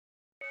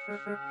Journey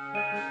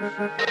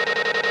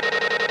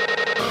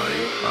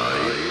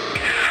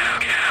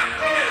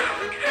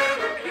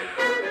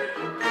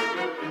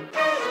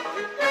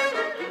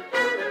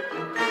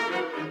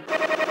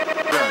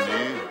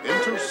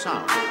into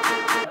sound.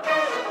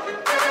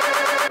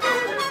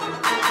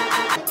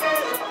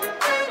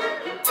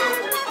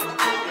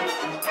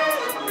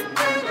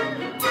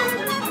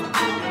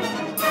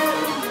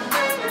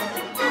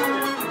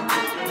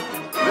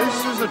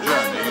 This is a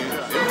journey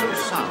into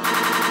sound.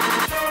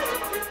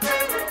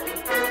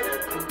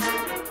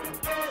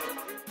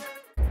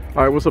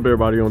 All right, what's up,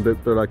 everybody? On Deck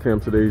Third I Cam.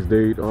 Today's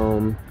date,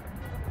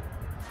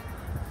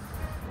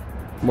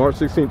 March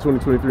 16,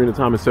 2023, and the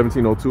time is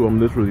 17:02. I'm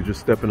literally just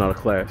stepping out of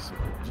class.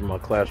 This is my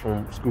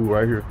classroom, school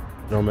right here,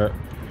 where I'm at.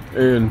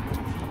 And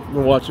I've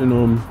been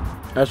watching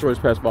asteroids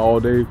pass by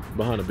all day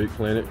behind a big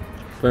planet.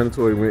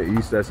 Planetoid went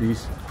east, that's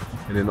east.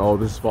 And then all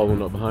this is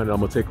following up behind it. I'm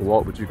gonna take a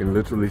walk, but you can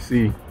literally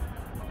see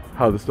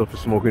how the stuff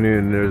is smoking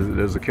in.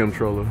 There's a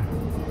chemtrailer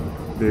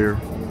there.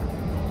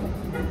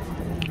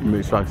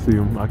 Make sure I see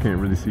him. I can't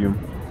really see him.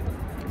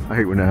 I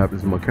hate when that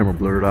happens, my camera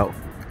blurred out.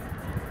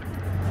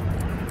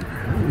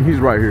 He's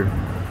right here.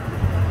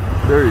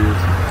 There he is.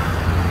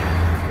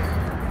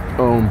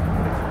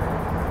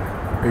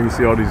 And you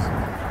see all these,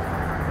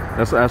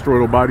 that's an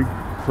asteroidal body,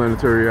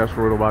 planetary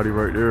asteroidal body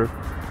right there.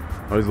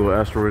 All these little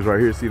asteroids right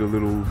here. See the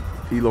little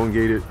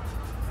elongated,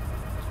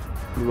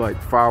 like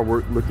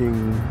firework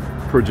looking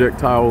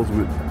projectiles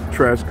with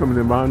trash coming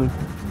in behind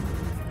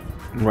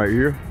them. Right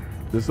here.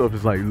 This stuff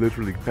is like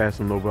literally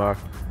passing over our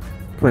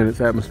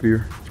planet's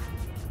atmosphere.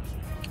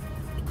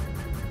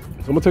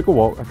 So I'm gonna take a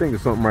walk. I think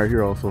there's something right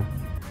here also.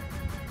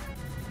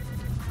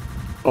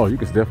 Oh, you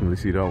can definitely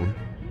see that one.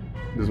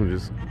 This one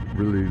just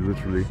really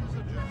literally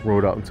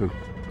rolled out into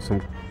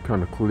some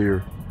kind of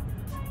clear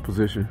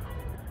position.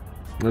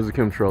 There's a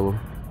chemtrailer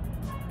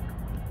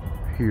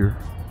here.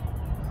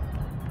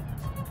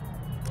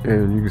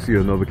 And you can see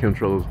another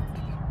chemtrailer's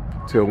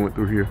tail went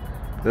through here.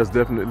 That's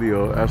definitely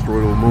an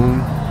asteroidal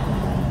moon.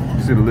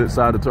 You see the lit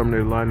side, the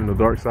terminator line, and the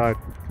dark side.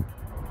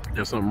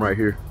 There's something right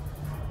here.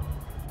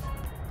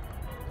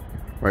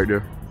 Right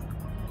there.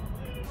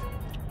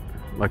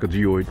 Like a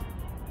geoid.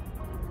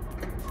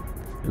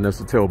 And that's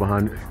the tail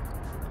behind it. So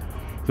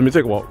let me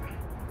take a walk.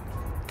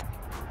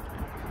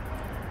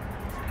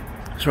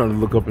 Trying to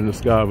look up in the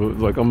sky, but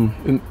like I'm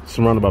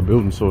surrounded by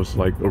buildings, so it's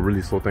like a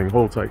really slow thing.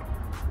 Hold tight.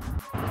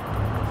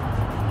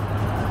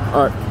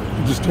 All right,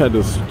 just had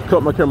to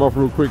cut my camera off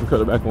real quick and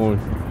cut it back on.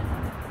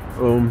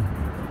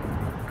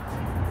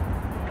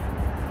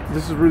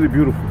 This is really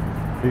beautiful.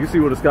 You can see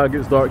where the sky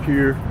gets dark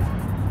here,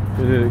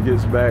 and then it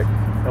gets back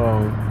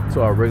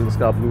to our regular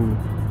sky blue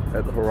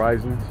at the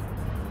horizons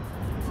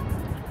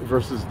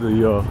versus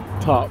the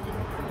top.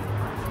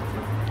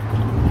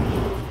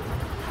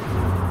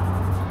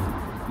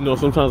 You know,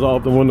 sometimes I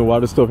often wonder why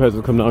this stuff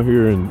hasn't come down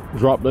here and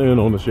dropped in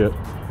on us yet.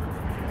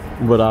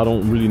 But I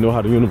don't really know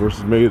how the universe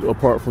is made,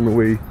 apart from the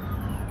way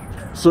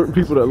certain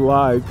people that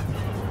lie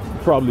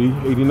probably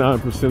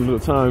 89% of the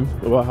time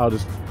about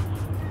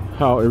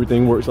how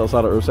everything works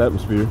outside of Earth's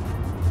atmosphere.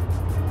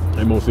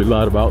 They mostly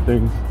lied about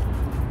things.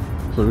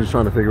 So we're just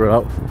trying to figure it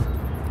out.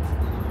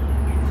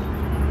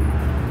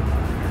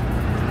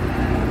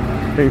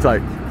 Hang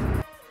tight.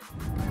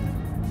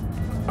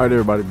 All right,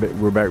 everybody,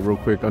 we're back real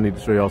quick. I need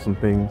to show y'all some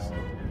things.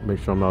 Make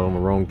sure I'm not on the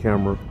wrong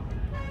camera.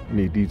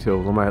 Need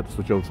details. I might have to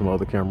switch over to my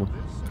other camera.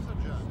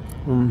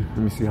 Let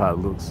me see how it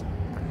looks.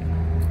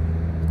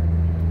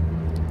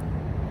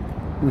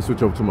 Let me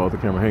switch over to my other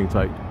camera. Hang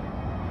tight.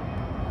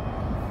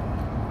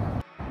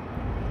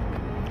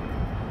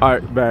 All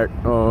right, back.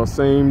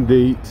 Same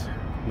date.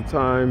 The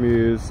time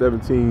is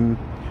 7:13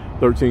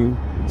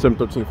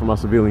 for my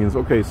civilians.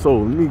 Okay, so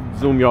let me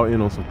zoom y'all in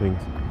on some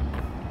things.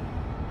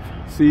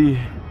 See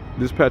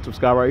this patch of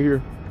sky right here?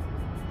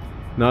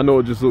 Now I know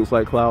it just looks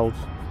like clouds,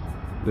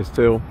 this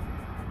tail,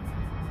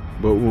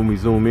 but when we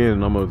zoom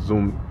in, I'm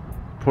gonna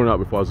point out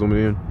before I zoom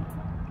in.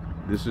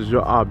 This is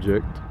your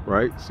object,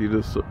 right? See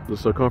the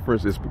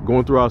circumference is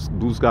going through our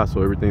blue sky,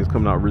 so everything's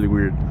coming out really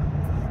weird.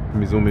 Let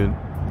me zoom in.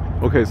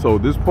 Okay, so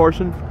this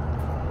portion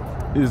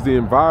is the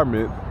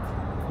environment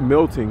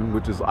melting,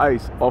 which is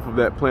ice, off of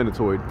that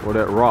planetoid or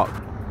that rock.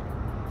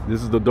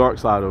 This is the dark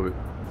side of it.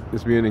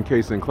 It's being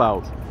encased in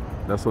clouds.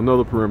 That's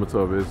another perimeter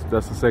of it.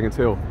 That's the second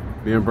tail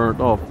being burnt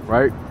off,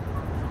 right?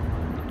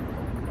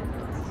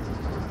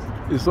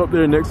 It's up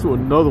there next to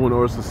another one,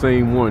 or it's the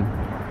same one.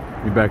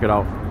 You back it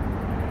out.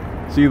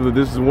 See, either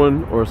this is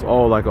one, or it's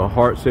all like a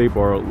heart shape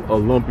or a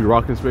lumpy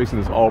rocking space, and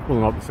it's all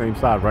pulling off the same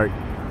side, right?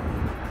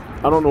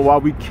 I don't know why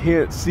we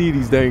can't see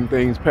these dang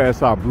things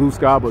past our blue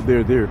sky, but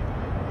they're there.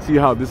 See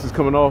how this is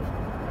coming off?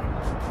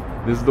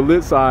 This is the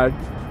lit side.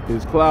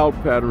 It's cloud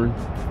pattern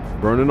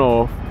burning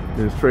off,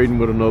 and it's trading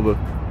with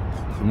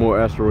some more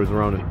asteroids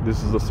around it.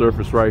 This is the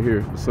surface right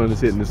here. The sun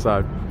is hitting this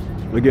side.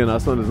 Again, our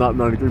sun is not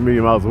 93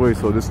 million miles away,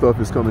 so this stuff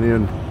is coming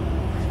in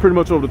pretty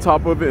much over the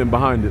top of it and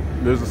behind it.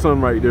 There's the sun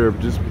right there,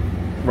 just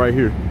right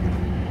here.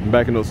 I'm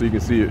backing up so you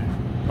can see it.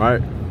 All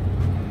right,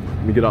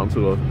 let me get out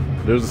into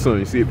there's the sun.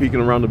 You see it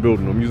peeking around the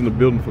building. I'm using the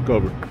building for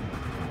cover.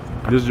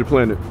 This is your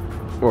planet,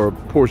 or a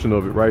portion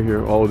of it right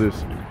here, all of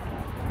this.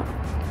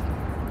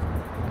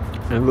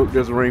 And look,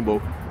 there's a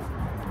rainbow.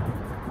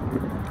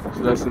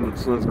 So that's in the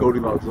sun's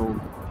Goldilocks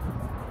zone.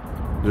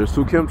 There's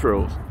two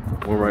chemtrails,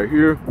 one right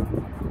here,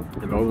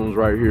 and the other one's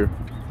right here.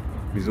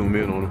 We zoom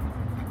in on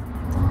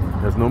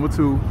them. That's number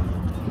 2.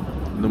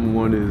 Number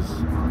 1 is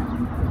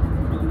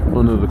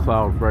under the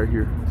cloud right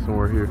here,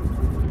 somewhere here.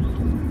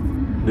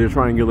 They're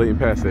triangulating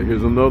past that.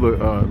 Here's another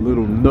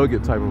little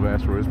nugget type of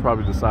asteroid. It's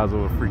probably the size of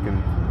a freaking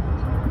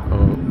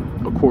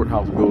a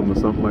courthouse building or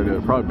something like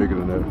that. Probably bigger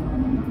than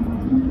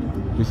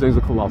that. These things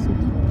are colossal.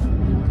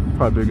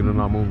 Probably bigger than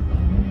our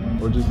moon,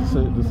 or just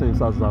the same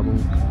size as our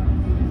moon.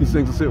 These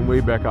things are sitting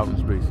way back out in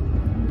space,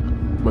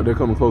 but they're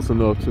coming close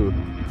enough to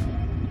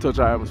touch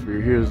our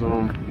atmosphere. Here's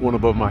one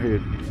above my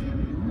head.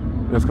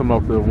 That's coming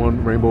off the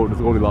one rainbow, this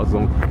Goldilocks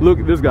zone. Look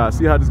at this guy.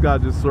 See how this guy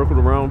just circled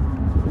around?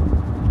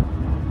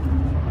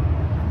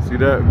 See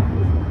that?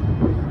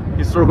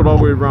 He circled all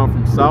the way around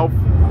from south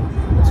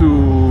to,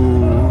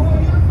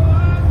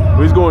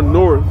 well, he's going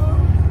north,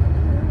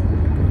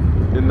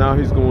 and now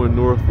he's going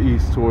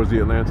northeast towards the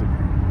Atlantic.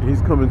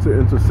 He's coming to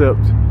intercept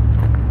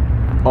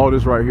all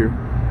this right here.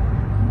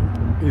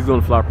 He's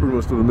gonna fly pretty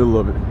much through the middle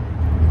of it.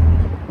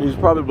 He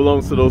probably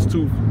belongs to those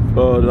two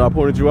that I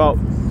pointed you out.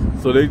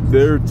 So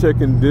they're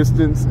checking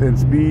distance and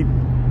speed,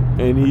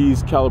 and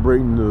he's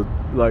calibrating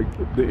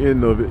the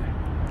end of it.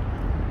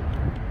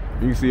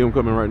 You can see him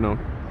coming right now.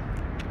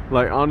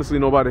 Like, honestly,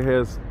 nobody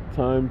has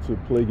time to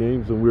play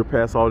games, and we're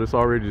past all this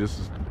already.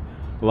 Just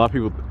a lot of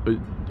people.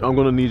 I'm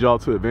gonna need y'all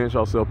to advance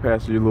yourself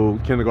past your little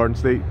kindergarten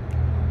state,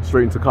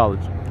 straight into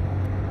college.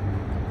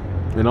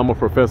 And I'm a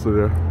professor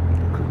there,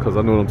 because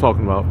I know what I'm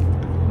talking about.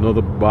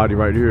 Another body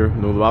right here.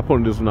 No, I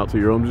pointed this one out to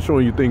you. I'm just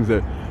showing you things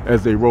that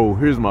as they roll.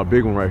 Here's my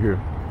big one right here.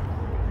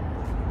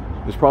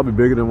 It's probably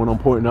bigger than what I'm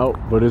pointing out,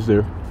 but it's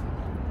there.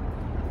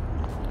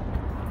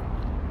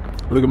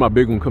 Look at my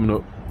big one coming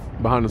up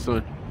behind the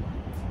sun.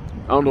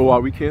 I don't know why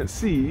we can't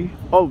see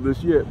all of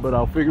this yet, but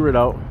I'll figure it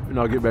out and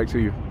I'll get back to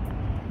you.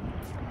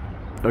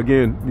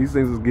 Again, these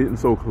things are getting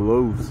so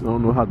close. I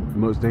don't know how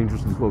much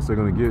dangerously close they're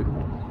gonna get,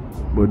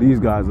 but these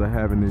guys are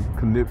having a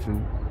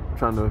conniption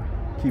trying to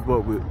keep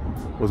up with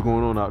what's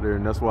going on out there,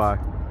 and that's why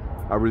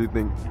I really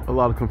think a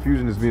lot of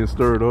confusion is being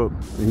stirred up.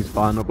 And he's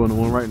flying up on the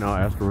one right now,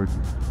 Asteroids.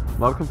 A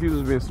lot of confusion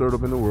is being stirred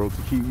up in the world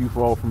to keep you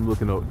all from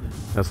looking up.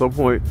 At some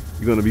point,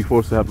 you're going to be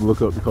forced to have to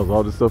look up, because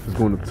all this stuff is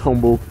going to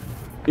tumble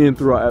in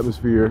through our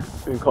atmosphere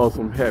and cause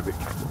some havoc.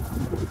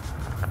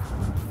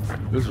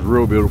 This is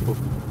real beautiful.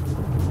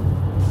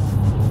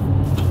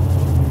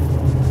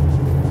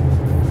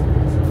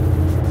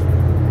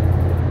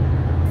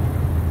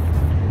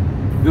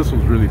 This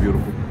one's really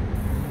beautiful.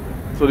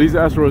 So these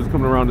asteroids are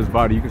coming around this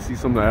body. You can see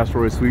some of the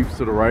asteroid sweeps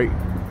to the right.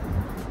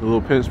 The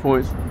little pinch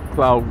points,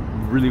 cloud,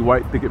 really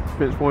white, thick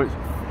pinch points.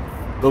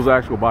 Those are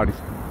actual bodies.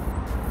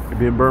 They're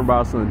being burned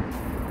by the sun.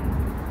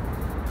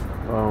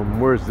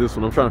 Where's this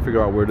one? I'm trying to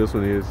figure out where this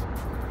one is.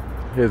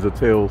 Heads or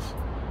tails.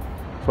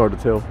 It's hard to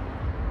tell.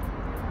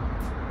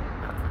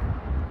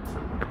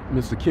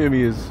 Mr. Kimmy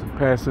is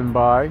passing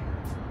by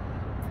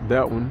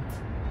that one.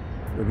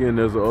 Again,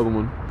 there's the other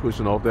one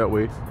pushing off that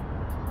way.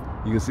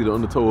 You can see the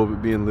undertow of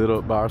it being lit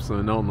up by our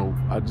sun. I don't know.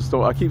 I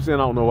keep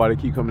saying I don't know why they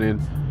keep coming in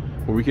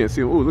where we can't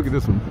see them. Oh, look at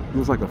this one. It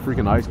looks like a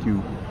freaking ice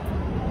cube.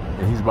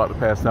 And he's about to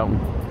pass that one.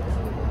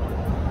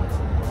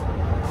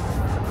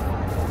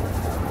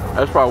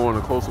 That's probably one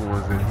of the closer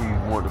ones, and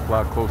he wanted to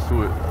fly close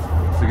to it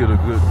to get a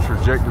good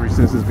trajectory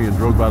since it's being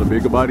drugged by the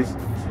bigger bodies.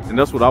 And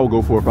that's what I would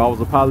go for if I was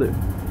a pilot.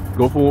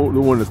 Go for the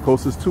one that's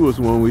closest to us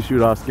when we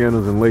shoot our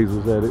scanners and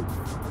lasers at it.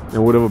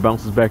 And whatever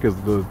bounces back is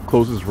the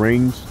closest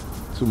range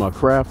to my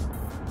craft.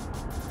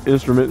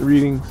 Instrument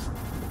readings,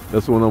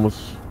 that's the one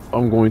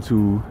I'm going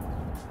to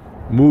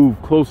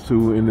move close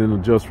to, and then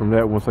adjust from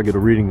that once I get a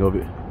reading of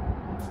it.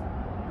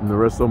 And the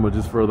rest of them are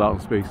just further out in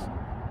space.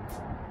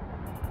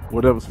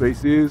 Whatever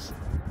space is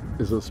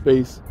a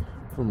space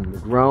from the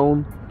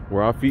ground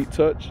where our feet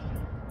touch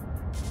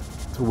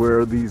to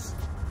where these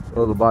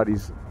other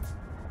bodies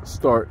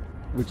start,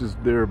 which is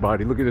their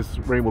body. Look at this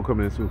rainbow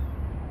coming in too.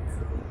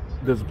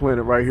 There's a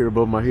planet right here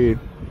above my head,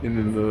 and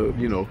then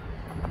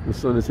the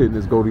sun is hitting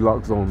this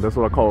Goldilocks zone. That's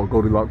what I call a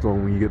Goldilocks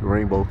zone when you get the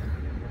rainbow.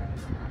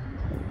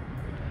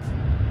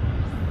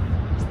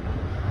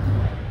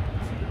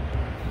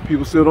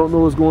 People still don't know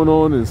what's going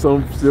on, and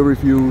some still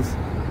refuse.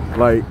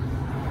 Like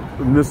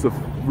Mr.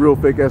 Real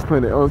Fake Ass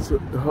Planet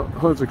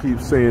Hunter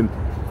keeps saying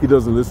he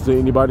doesn't listen to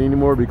anybody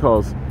anymore,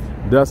 because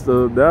that's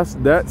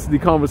the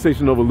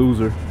conversation of a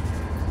loser.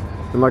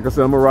 And like I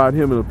said, I'm gonna ride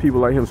him and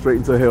people like him straight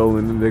into hell,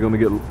 and then they're gonna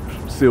get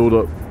sealed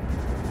up.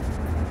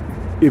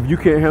 If you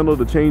can't handle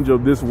the change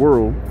of this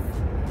world,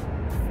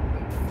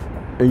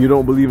 and you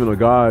don't believe in a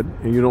God,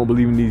 and you don't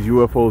believe in these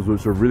UFOs,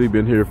 which have really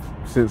been here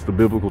since the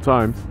biblical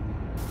times,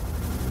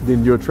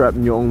 then you're trapped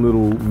in your own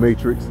little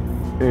matrix,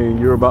 and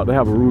you're about to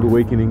have a rude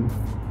awakening.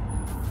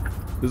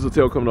 This is a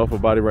tail coming off a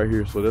body right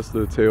here. So that's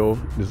the tail.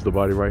 This is the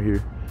body right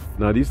here.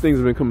 Now these things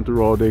have been coming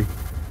through all day.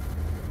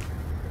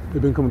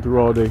 They've been coming through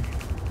all day.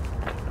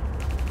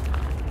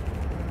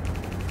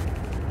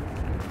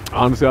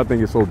 Honestly, I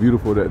think it's so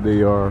beautiful that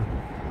they are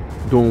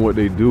doing what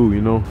they do,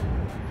 you know.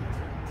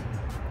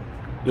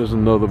 There's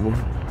another one,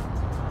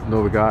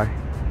 another guy.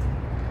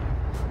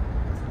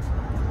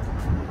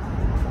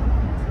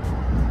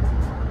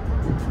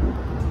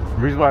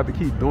 The reason why I have to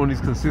keep doing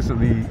these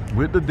consistently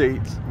with the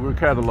dates, we're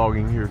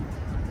cataloging here.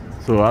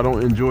 So I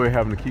don't enjoy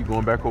having to keep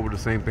going back over the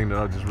same thing that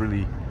I just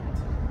really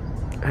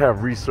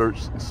have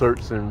researched,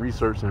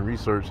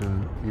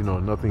 and you know,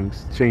 nothing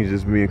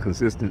changes being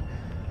consistent.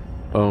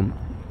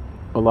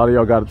 A lot of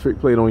y'all got a trick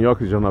played on y'all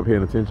because y'all not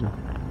paying attention.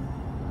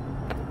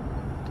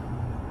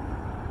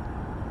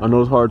 I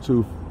know it's hard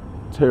to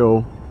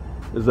tell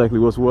exactly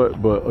what's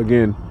what, but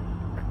again,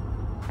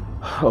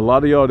 a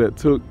lot of y'all that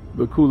took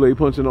the Kool-Aid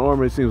punch in the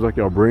arm, it seems like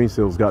y'all brain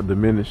cells got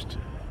diminished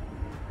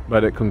by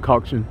that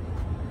concoction.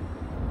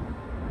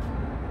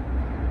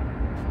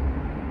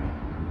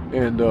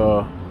 And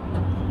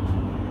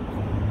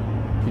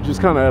you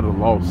just kind of at a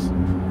loss.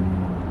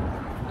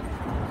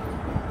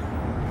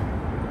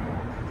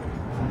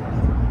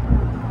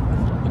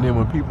 And then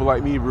when people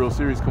like me, real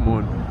serious, come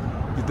on,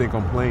 you think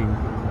I'm playing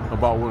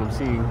about what I'm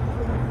seeing.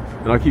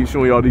 And I keep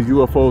showing y'all these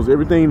UFOs.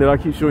 Everything that I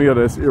keep showing y'all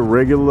that's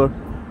irregular,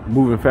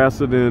 moving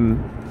faster than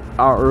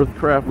our Earth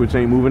craft, which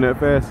ain't moving that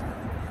fast,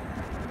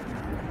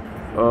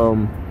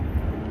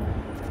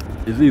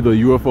 is either a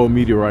UFO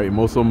meteorite.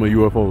 Most of them are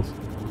UFOs.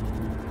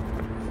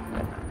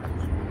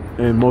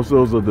 And most of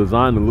those are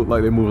designed to look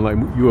like they're moving like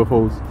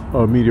UFOs,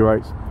 or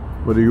meteorites,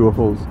 but they're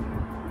UFOs.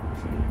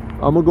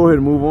 I'm gonna go ahead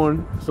and move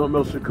on. Something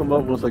else should come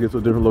up. Once I get to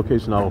a different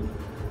location, I'll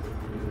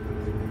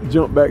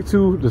jump back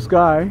to the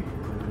sky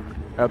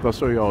after I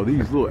show you all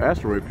these little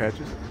asteroid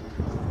patches,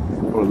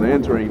 or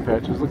land terrain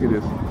patches. Look at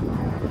this.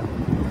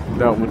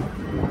 That one.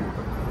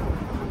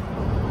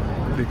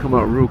 They come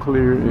out real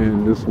clear,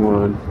 and this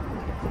one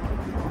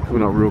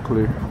coming out real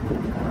clear.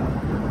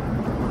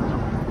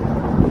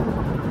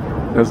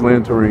 That's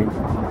land terrain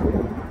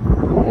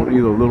on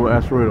either a little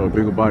asteroid or a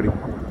bigger body.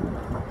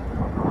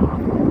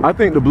 I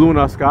think the blue in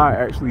our sky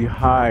actually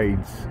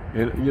hides,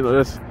 and you know,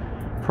 that's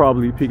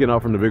probably peeking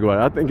out from the bigger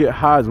body. I think it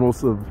hides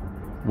most of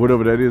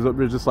whatever that is up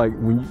there. Just like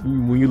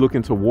when you look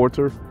into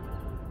water,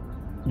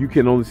 you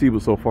can only see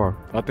but so far.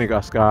 I think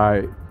our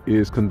sky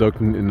is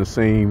conducting in the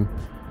same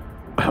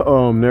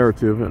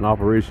narrative and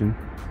operation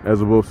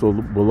as above, so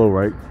below,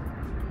 right?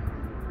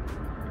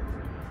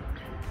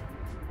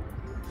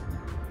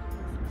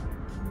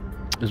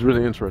 It's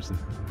really interesting,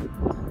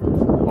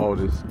 all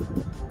this.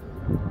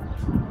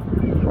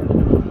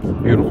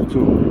 Beautiful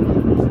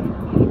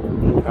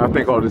too. I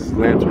think all this is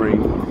land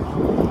terrain.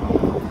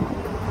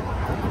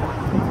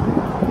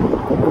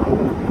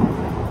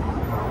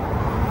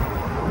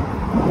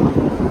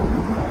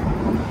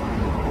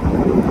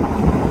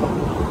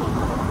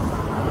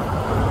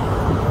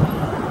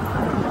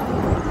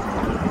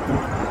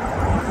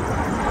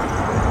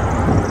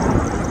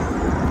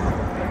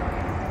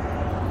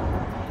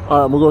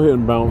 Alright, I'm gonna go ahead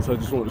and bounce. I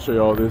just wanted to show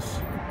you all this.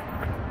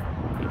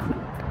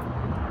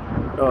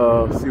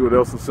 See what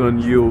else the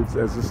sun yields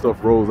as this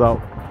stuff rolls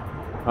out.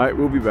 Alright,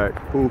 we'll be back.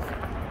 Poof.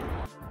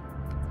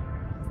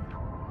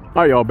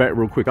 Alright, y'all, back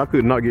real quick. I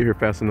could not get here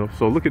fast enough.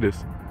 So look at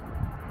this.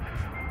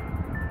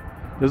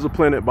 There's a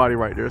planet body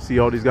right there. See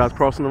all these guys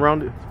crossing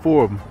around it?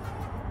 4 of them.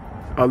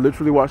 I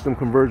literally watched them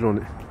converge on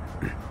it.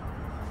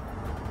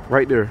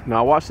 Right there. Now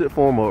I watched it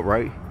form up,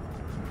 right?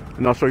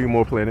 And I'll show you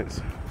more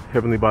planets,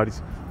 heavenly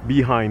bodies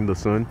behind the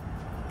sun.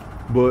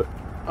 But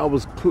I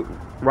was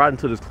riding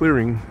to this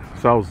clearing,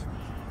 so I was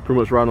pretty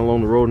much riding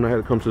along the road, and I had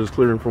to come to this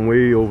clearing from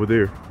way over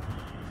there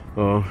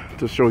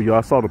to show you.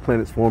 I saw the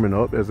planets forming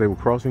up as they were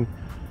crossing,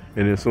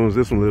 and then as soon as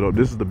this one lit up,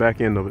 this is the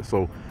back end of it.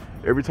 So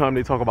every time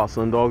they talk about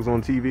sundogs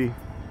on TV,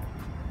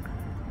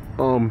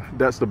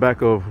 that's the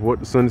back of what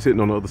the sun is hitting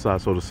on the other side.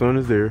 So the sun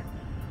is there,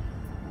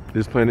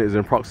 this planet is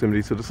in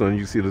proximity to the sun.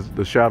 You see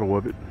the shadow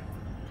of it.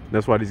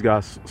 That's why these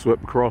guys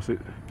swept across it.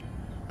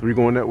 3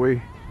 going that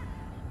way,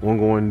 1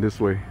 going this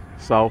way,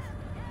 south,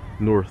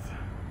 north,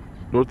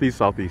 northeast,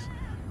 southeast.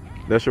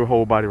 That's your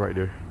whole body right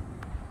there.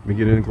 Let me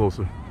get in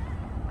closer.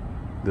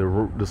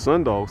 The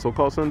sundog,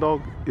 so-called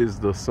sundog, is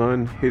the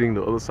sun hitting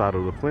the other side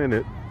of the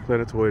planet,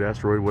 planetoid,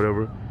 asteroid,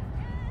 whatever,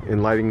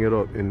 and lighting it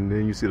up. And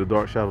then you see the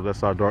dark shadow.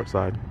 That's our dark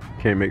side.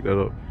 Can't make that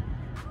up.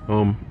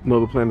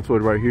 Another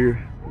planetoid right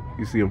here.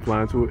 You see them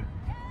flying to it.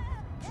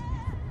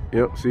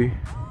 Yep, see?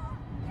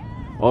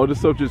 All this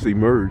stuff just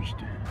emerged,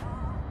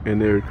 and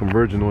they're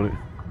converging on it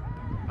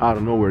out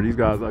of nowhere. These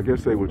guys, I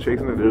guess they were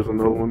chasing it. There's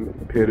another one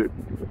headed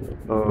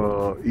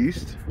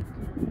east.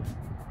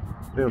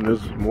 Damn,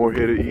 there's more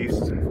headed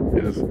east.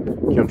 There's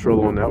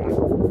chemtrail on that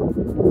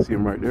one. See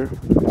them right there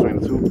between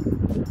the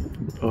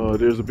 2.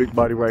 There's a big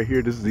body right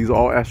here. These are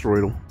all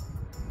asteroidal.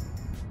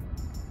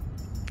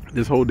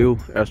 This whole deal,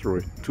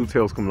 asteroid. 2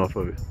 tails coming off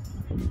of it.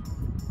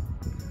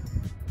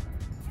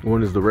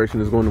 One is the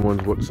direction it's going, and one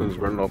is what the sun is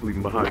running off,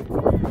 leaving behind.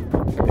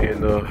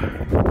 And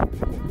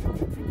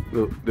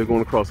they're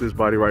going across this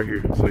body right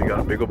here. So you got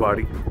a bigger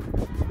body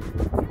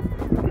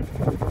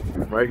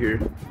right here,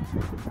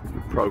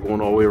 probably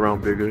going all the way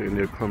around bigger, and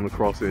they're coming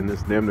across it, and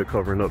it's damn near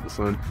covering up the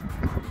sun.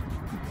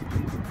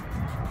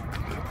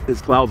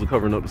 Its clouds are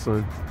covering up the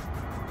sun.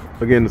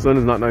 Again, the sun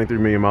is not 93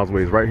 million miles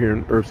away. It's right here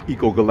in Earth's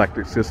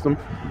eco-galactic system.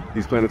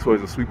 These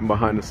planetoids are sweeping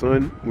behind the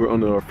sun. We're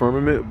under a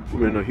firmament.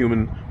 We're in a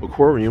human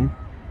aquarium.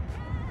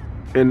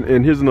 And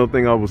here's another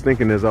thing I was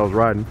thinking as I was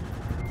riding.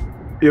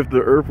 If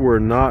the Earth were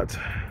not,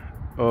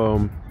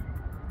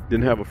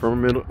 didn't have a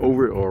firmament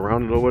over it or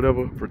around it or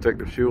whatever,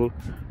 protective shield,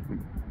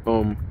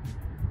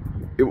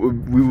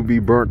 we would be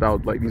burnt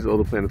out like these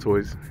other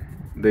planetoids.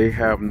 They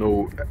have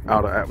no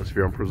outer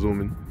atmosphere, I'm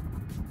presuming.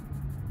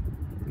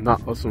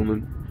 Not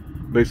assuming,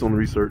 based on the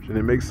research, and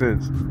it makes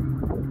sense.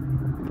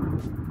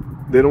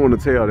 They don't want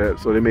to tell that,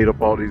 so they made up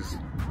all these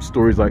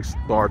stories like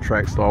Star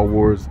Trek, Star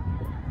Wars,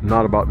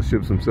 not about the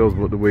ships themselves,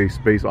 but the way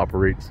space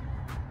operates.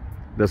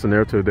 That's a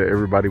narrative that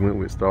everybody went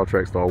with: Star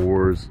Trek, Star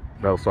Wars,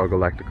 Battlestar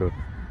Galactica.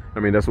 I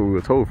mean, that's what we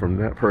were told from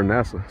that per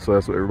NASA, so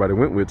that's what everybody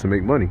went with to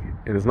make money,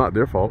 and it's not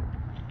their fault.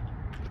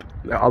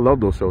 I love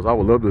those shows. I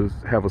would love to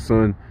have a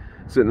sun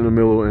sitting in the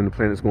middle and the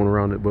planets going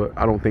around it, but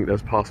I don't think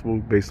that's possible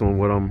based on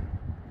what I'm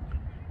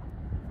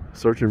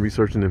searching,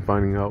 researching, and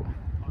finding out.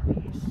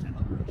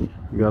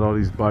 We got all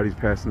these bodies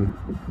passing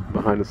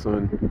behind the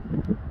sun,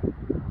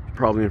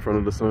 probably in front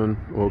of the sun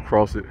or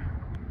across it.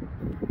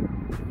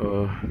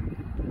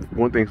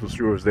 One thing's for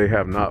sure is they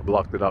have not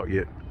blocked it out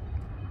yet.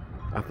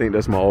 I think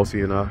that's my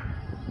all-seeing eye.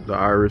 The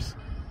iris,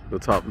 the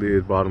top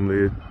lid, bottom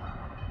lid.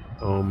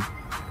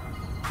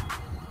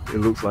 It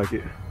looks like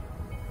it.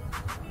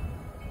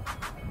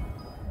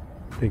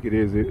 I think it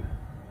is it.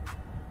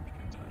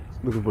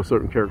 Looking for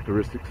certain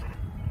characteristics.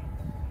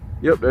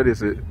 Yep, that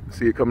is it.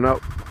 See it coming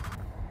out?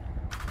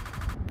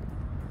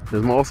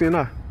 There's my all-seeing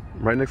eye,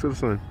 right next to the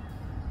sun,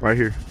 right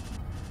here.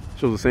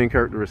 Shows the same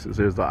characteristics.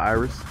 There's the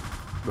iris,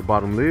 the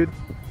bottom lid,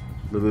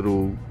 the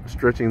little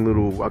stretching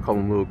little, I call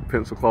them little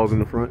pencil claws in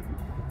the front,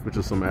 which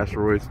is some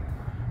asteroids.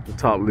 The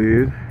top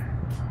lid,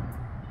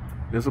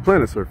 there's a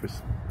planet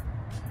surface.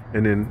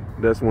 And then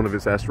that's one of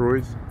its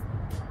asteroids.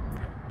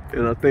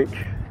 And I think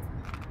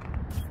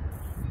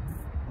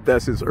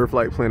that's its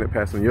Earth-like planet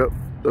passing. Yep,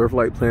 the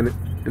Earth-like planet.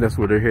 And that's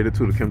where they're headed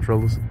to, the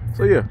chemtrails.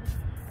 So yeah,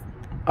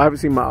 I haven't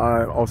seen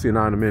my all-seeing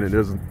eye in a minute.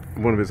 There's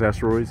one of its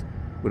asteroids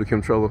with a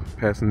chemtrail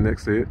passing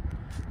next to it.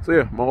 So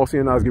yeah, my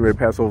all-seeing eye is getting ready to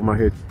pass over my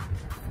head.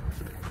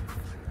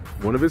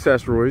 One of its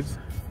asteroids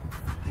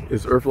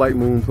is Earth-like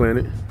moon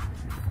planet.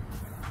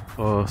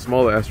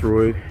 Smaller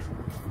asteroid,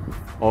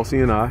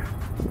 all-seeing eye,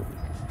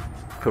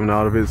 coming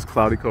out of its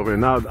cloudy cover.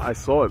 And now I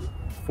saw it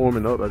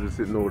forming up. I just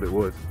didn't know what it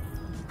was.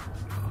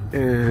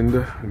 And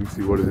let me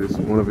see, what is this?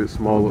 One of its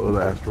smaller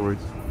other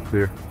asteroids.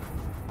 There.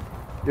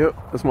 Yep,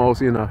 that's my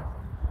all-seeing eye.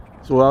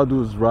 So what I'll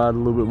do is ride a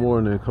little bit more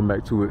and then come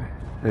back to it.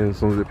 And as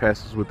soon as it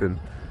passes within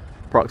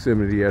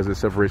proximity as it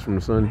separates from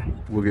the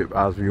sun, we'll get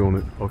eyes view on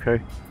it,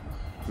 okay?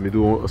 Let me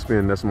do a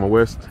spin. That's my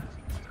west,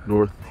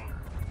 north,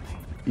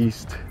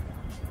 east,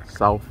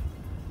 south.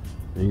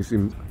 And you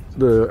can see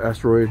the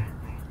asteroid.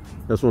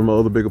 That's one of my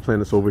other bigger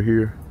planets over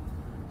here.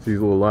 See these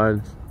little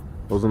lines?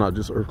 Those are not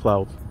just Earth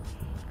clouds.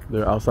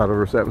 They're outside of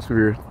Earth's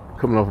atmosphere,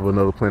 coming off of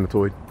another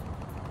planetoid.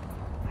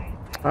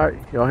 All right,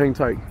 y'all hang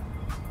tight.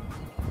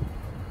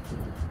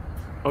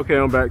 Okay,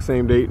 I'm back,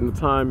 same date, and the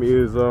time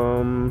is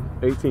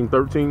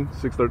 1813,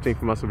 6:13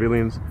 for my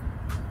civilians.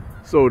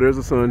 So there's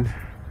the sun.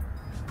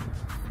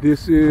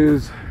 This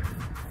is,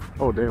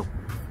 oh damn,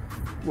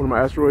 one of my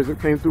asteroids that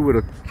came through with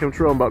a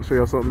chemtrail. I'm about to show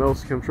y'all something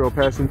else. Chemtrail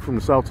passing from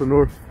the south to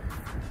north.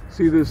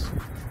 See this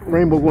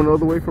rainbow going the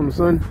other way from the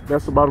sun?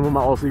 That's the bottom of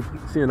my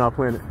all-seeing eye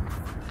planet.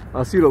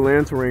 I see the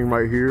land terrain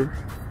right here,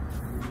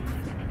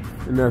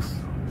 and that's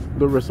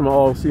the rest of my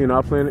all-seeing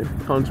eye planet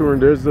contouring.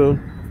 There's the,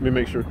 let me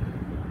make sure,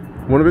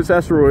 one of its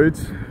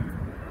asteroids.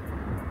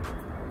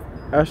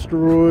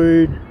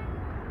 Asteroid.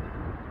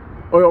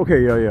 Oh,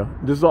 okay, yeah.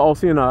 This is the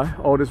all-seeing eye.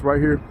 All this right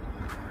here,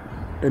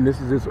 and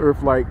this is this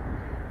Earth-like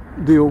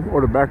deal,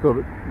 or the back of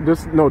it.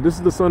 This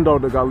is the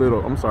sundog that got lit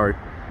up. I'm sorry.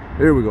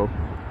 There we go.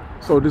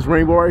 So this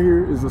rainbow right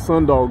here is the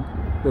sundog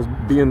that's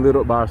being lit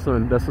up by our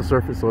sun. That's the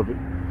surface of it.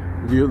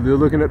 You're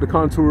looking at the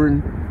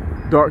contouring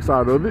dark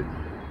side of it.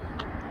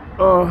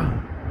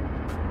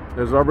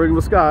 There's our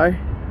regular sky,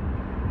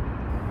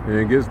 and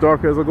it gets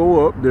dark as I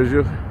go up. There's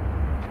your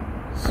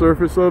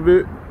surface of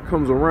it.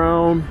 Comes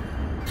around,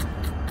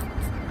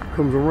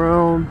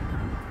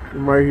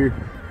 and right here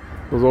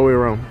goes all the way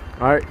around.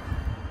 All right,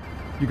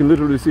 you can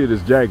literally see it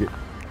as jagged,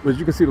 but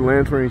you can see the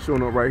land terrain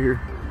showing up right here.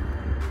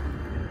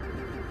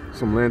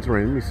 Some land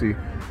terrain. Let me see.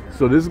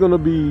 So this is gonna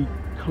be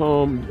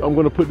I'm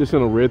gonna put this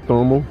in a red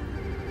thermal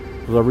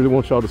because I really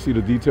want y'all to see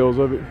the details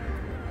of it.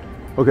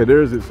 Okay,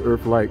 there's this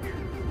Earth-like.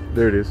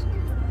 There it is.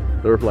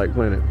 The Earth-like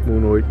planet,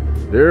 Moonoid.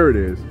 There it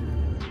is.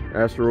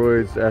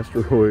 Asteroids.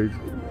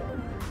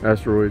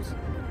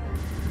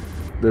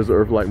 There's the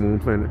Earth-like moon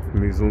planet. Let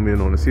me zoom in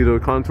on it. See the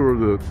contour of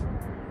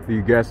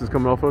the gases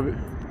coming off of it?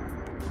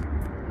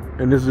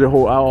 And this is the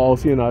whole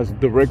all-seeing eye. It's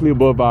directly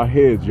above our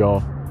heads,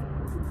 y'all.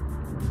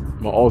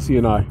 My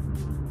all-seeing eye.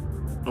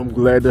 I'm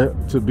glad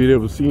to be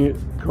able to see it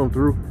come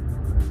through.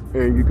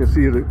 And you can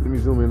see it. Let me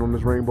zoom in on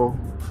this rainbow.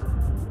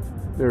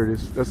 There it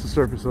is. That's the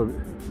surface of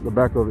it, the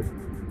back of it.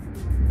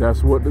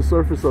 That's what the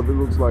surface of it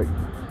looks like.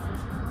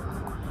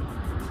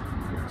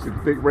 See the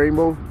thick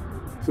rainbow?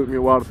 Took me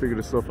a while to figure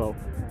this stuff out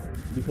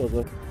because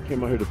I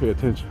came out here to pay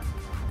attention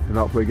and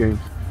not play games.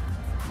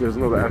 There's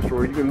another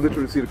asteroid. You can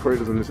literally see the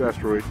craters on this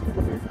asteroid.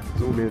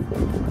 Zoom in.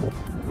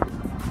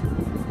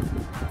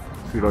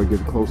 See if I can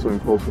get closer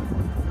and closer.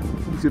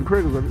 You can see the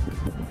craters of it.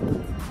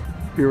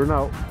 Peering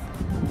out.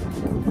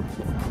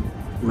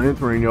 Land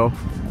terrain, y'all.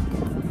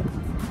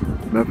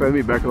 Matter of fact, let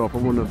me back it off.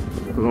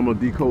 Because I'm gonna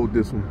decode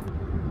this one.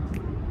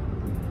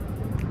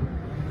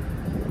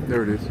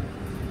 There it is.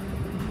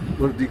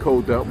 Let's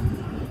decode that one.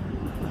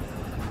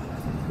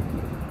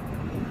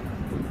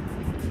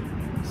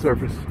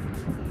 Surface.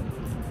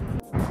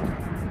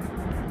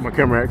 My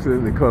camera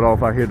accidentally cut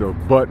off. I hit a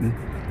button.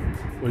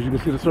 But you can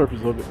see the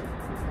surface of it.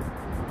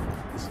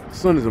 The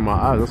sun is in my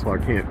eyes, that's why I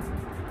can't.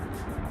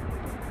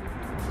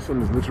 The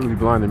sun is literally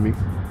blinding me.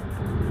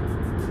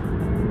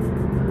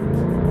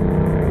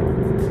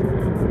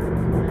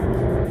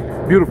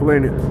 Beautiful,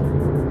 ain't it?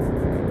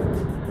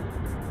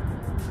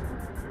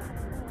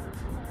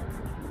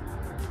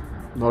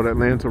 And all that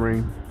land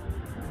terrain.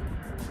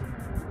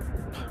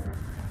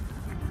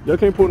 Y'all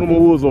can't put no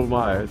more woods over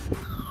my eyes.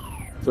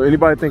 So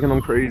anybody thinking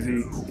I'm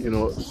crazy, you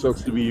know, it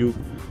sucks to be you.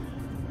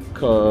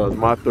 Cause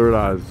my third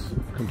eye is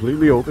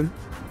completely open.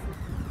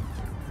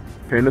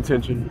 Paying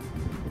attention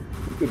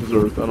to this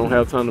earth. I don't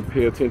have time to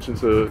pay attention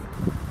to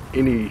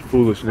any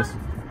foolishness.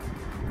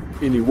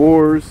 Any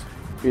wars,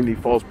 any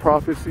false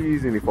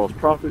prophecies, any false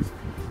prophets.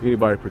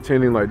 Anybody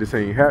pretending like this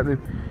ain't happening.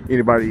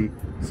 Anybody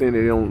saying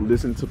they don't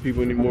listen to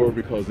people anymore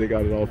because they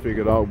got it all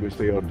figured out, which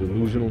they are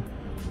delusional.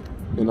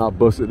 And I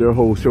busted their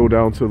whole show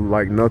down to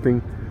like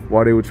nothing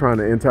while they were trying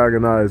to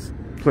antagonize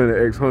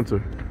Planet X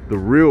Hunter, the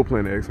real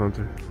Planet X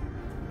Hunter.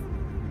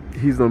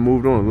 He's done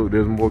moved on. Look,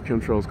 there's more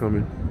chemtrails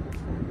coming.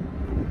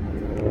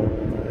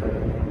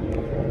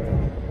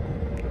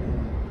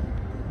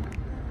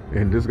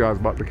 And this guy's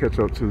about to catch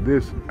up to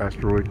this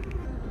asteroid.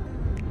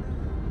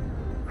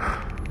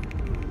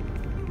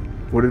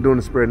 What they're doing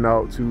is spreading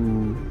out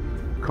to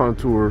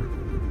contour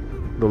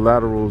the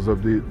laterals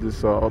of my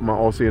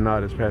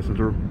Oceanide that's passing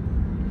through.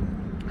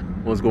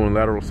 One's going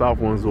lateral south,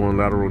 one's going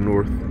lateral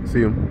north.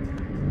 See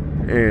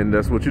them? And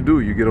that's what you do.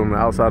 You get on the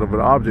outside of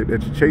an object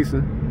that you're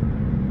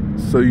chasing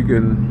so you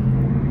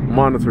can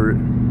monitor it.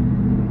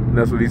 And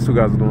that's what these two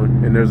guys are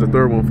doing. And there's a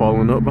third one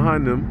following up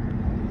behind them.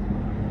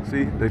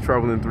 See, they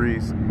travel in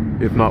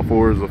 3s, if not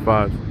 4s or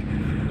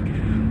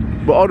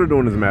 5s. But all they're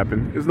doing is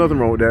mapping. There's nothing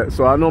wrong with that.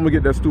 So I know I'm gonna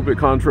get that stupid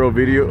contrail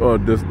video,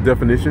 this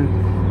definition,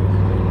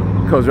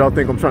 because y'all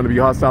think I'm trying to be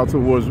hostile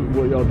towards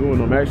what y'all doing.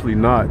 I'm actually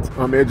not.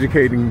 I'm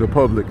educating the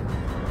public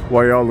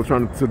while y'all are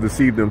trying to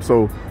deceive them.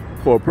 So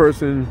for a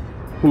person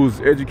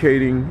who's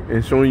educating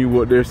and showing you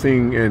what they're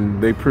seeing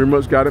and they pretty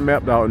much got it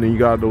mapped out, and then you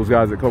got those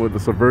guys that come with the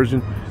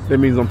subversion, that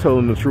means I'm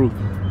telling the truth.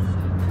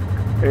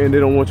 And they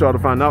don't want y'all to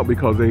find out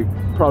because they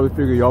probably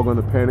figure y'all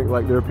gonna panic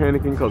like they're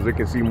panicking because they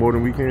can see more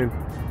than we can.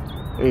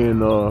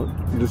 And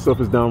this stuff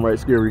is downright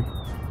scary.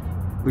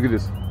 Look at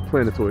this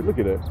planetoid, look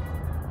at that.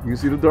 You can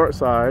see the dark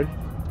side,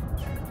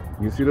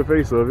 you can see the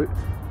face of it,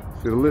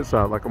 see the lit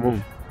side like a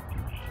moon.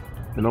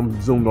 And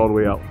I'm zoomed all the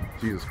way out.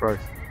 Jesus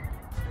Christ.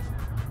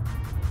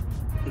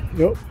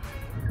 Yep.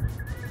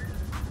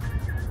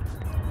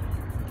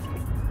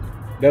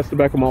 That's the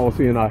back of my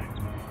Oceanide.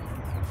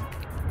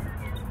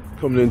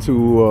 Coming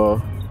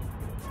into,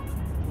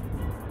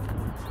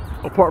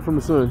 apart from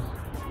the sun.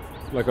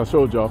 Like I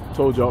told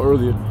y'all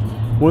earlier.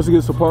 Once it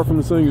gets apart from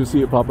the sun, you'll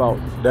see it pop out.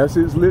 That's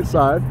its lit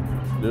side.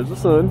 There's the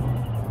sun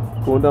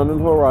going down in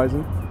the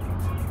horizon.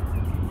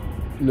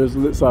 And there's the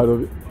lit side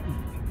of it.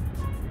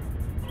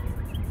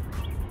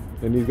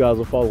 And these guys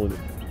are following it.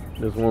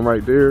 There's one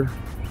right there.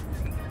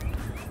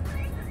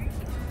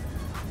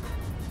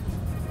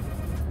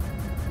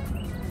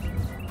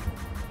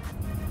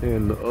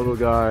 And the other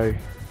guy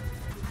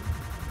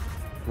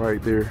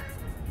right there.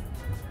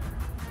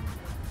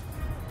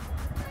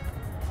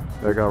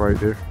 That guy right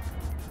there.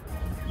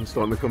 He's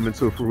starting to come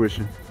into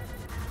fruition.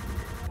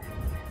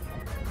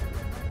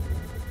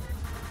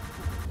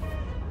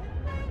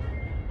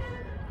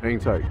 Hang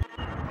tight.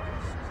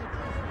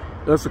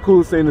 That's the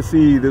coolest thing to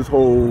see, this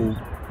whole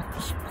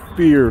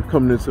sphere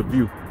coming into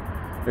view.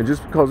 And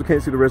just because we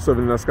can't see the rest of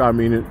it in the sky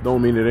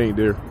don't mean it ain't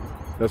there.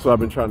 That's what I've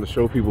been trying to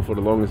show people for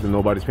the longest and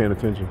nobody's paying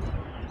attention.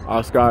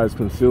 Our sky is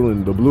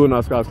concealing, the blue in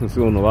our sky is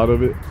concealing a lot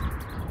of it.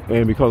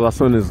 And because our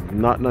sun is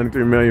not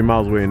 93 million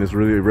miles away and it's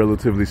really a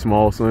relatively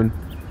small sun,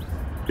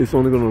 it's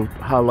only going to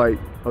highlight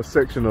a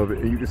section of it.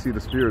 And you can see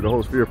the sphere, the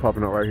whole sphere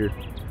popping out right here.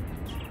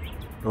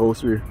 The whole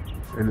sphere.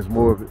 And there's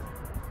more of it.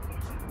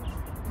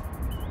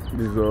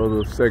 These are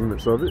other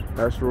segments of it,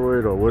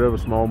 asteroid or whatever,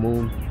 small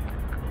moon.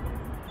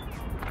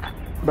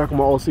 Back on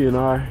my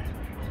Oceanide.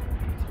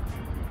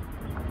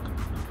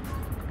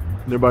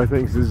 Everybody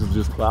thinks this is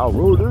just clouds.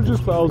 Oh, they're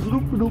just clouds.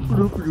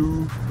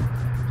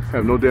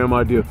 Have no damn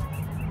idea.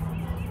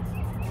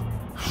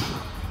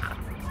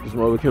 There's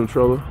my other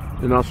chemtrail.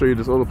 And I'll show you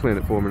this other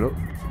planet forming up.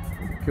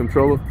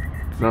 Chemtrail.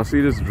 Now see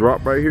this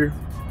drop right here?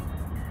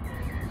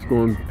 It's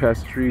going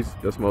past the trees,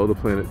 that's my other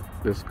planet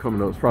that's coming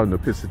up. It's probably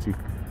Nepicity,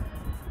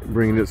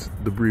 bringing its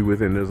debris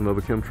with it. There's another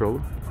chemtrail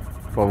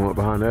following up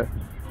behind that.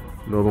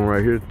 Another one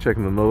right here,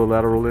 checking another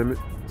lateral limit.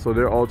 So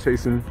they're all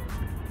chasing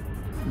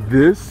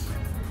this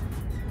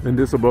and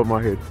this above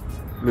my head,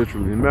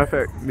 literally. Matter of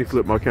fact, let me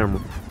flip my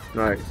camera.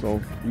 All right, so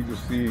you can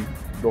see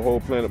the whole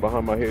planet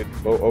behind my head,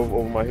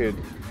 over my head.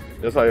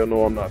 That's how you'll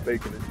know I'm not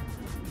faking it.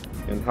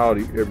 And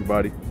howdy,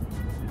 everybody.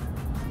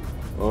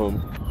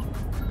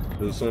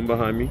 There's sun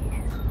behind me.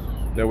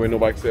 That way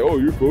nobody can say, oh,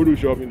 you're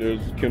photoshopping.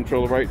 There's a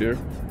chemtrail right there.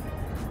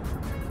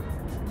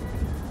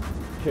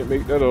 Can't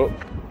make that up.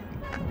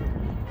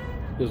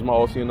 There's my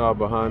oceanite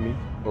behind me,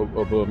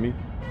 above me.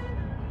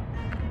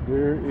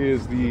 There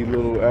is the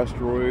little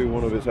asteroid,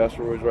 one of its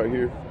asteroids right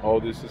here. All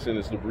this is in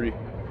its debris.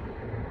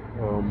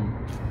 Let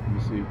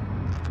me see.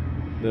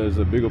 There's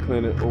a bigger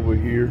planet over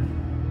here,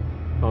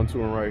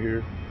 contouring right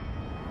here.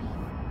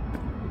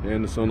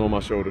 And the sun on my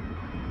shoulder.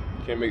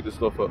 Can't make this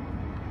stuff up.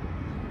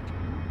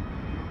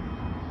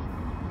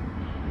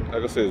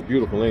 Like I said, it's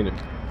beautiful, ain't it?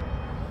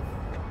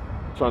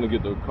 Trying to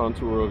get the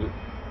contour of it.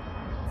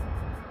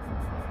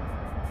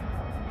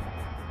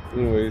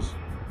 Anyways,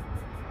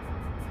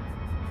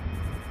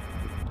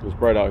 it's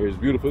bright out here. It's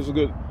beautiful. It's a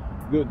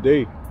good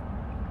day.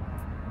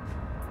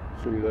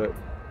 Show you that.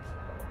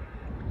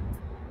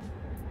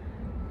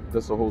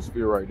 That's the whole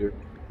sphere right there.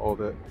 All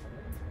that,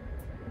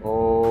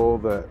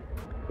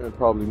 and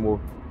probably more.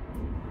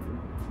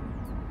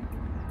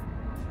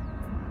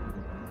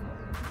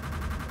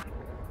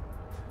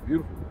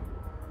 Beautiful.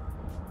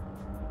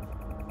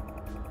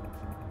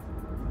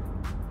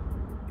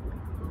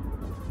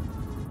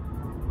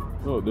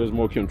 Oh, there's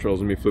more chemtrails.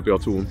 Let me flip y'all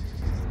to them.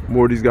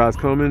 More of these guys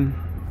coming.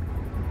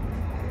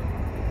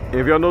 And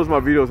if y'all notice, my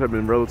videos have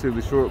been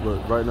relatively short,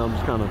 but right now I'm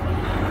just kind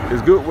of,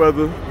 it's good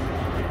weather.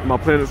 My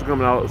planets are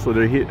coming out, so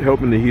they're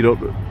helping to heat up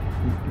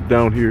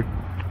down here.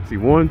 See,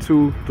 1,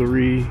 2,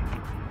 3,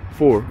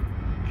 4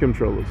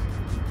 chemtrails.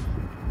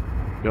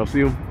 Y'all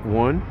see them?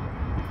 1,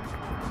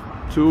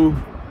 2,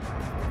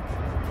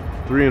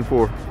 3, and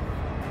 4.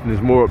 And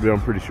there's more up there,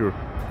 I'm pretty sure.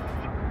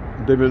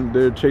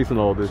 They're chasing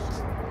all this.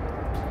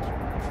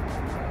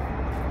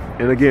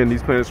 And again,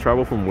 these planets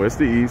travel from west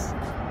to east.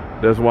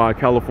 That's why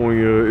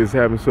California is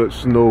having such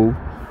snow,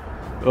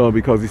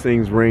 because these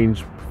things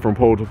range from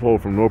pole to pole,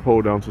 from North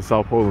Pole down to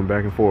South Pole and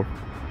back and forth.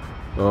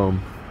 And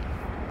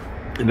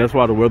that's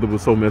why the weather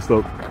was so messed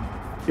up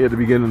at the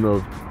beginning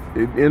of,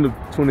 end of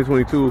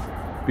 2022,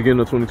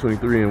 beginning of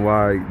 2023, and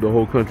why the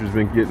whole country's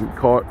been getting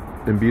caught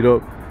and beat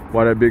up.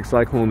 Why that big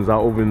cyclone is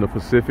out over in the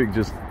Pacific,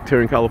 just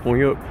tearing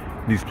California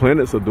up. These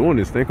planets are doing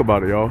this. Think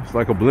about it, y'all. It's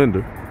like a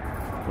blender,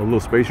 a little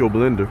spatial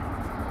blender.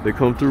 They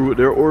come through with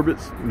their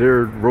orbits,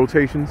 their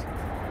rotations,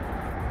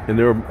 and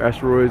their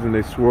asteroids, and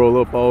they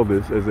swirl up all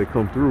this as they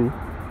come through.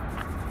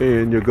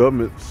 And your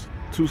government's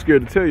too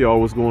scared to tell y'all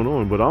what's going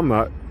on, but I'm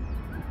not.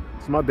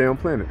 It's my damn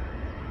planet.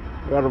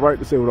 I got a right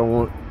to say what I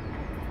want.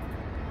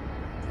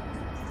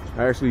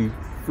 I actually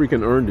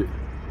freaking earned it.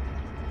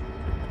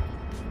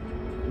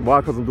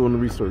 Why? Because I'm doing the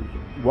research.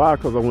 Why?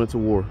 Because I went to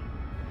war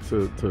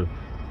to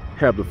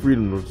have the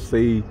freedom to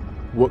say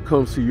what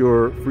comes to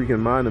your freaking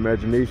mind,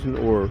 imagination,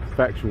 or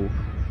factual.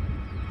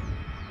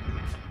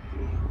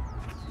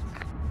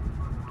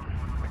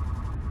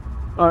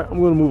 All right,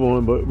 I'm gonna move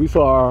on, but we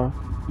saw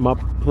my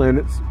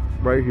planets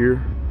right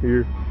here,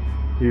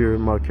 here.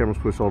 My camera's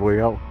pushed all the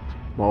way out.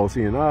 My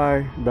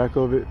OCNI, back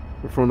of it,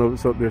 the front of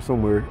it's up there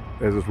somewhere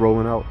as it's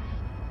rolling out.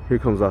 Here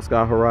comes our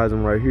sky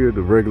horizon right here,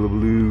 the regular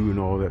blue and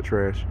all that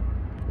trash.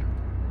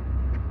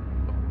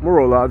 I'm gonna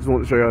roll out. I just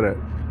want to show y'all that.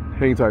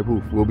 Hang tight,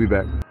 poof. We'll be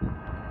back.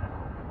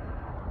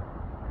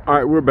 All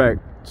right, we're back.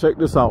 Check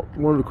this out.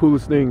 One of the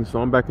coolest things.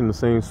 So I'm back in the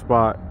same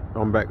spot.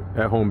 I'm back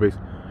at home base.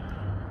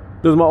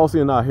 There's my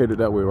OCNI headed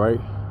that way, right?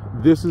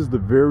 This is the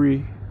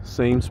very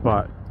same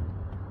spot.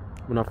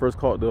 When I first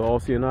caught the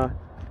OCNI,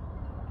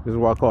 this is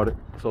where I caught it.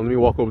 So let me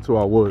walk over to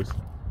where I was.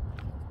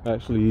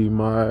 Actually,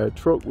 my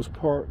truck was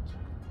parked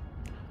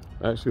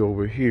actually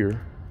over here.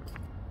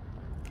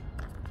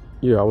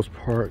 Yeah, I was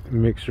parked.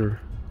 Make sure.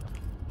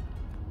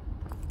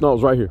 No, it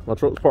was right here. My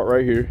truck was parked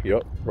right here.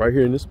 Yep, right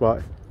here in this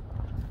spot.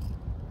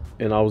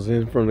 And I was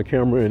in front of the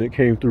camera, and it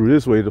came through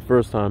this way the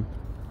first time.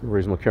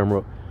 Raise my camera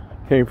up.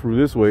 Came through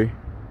this way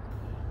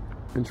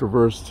and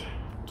traversed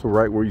to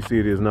right where you see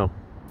it is now.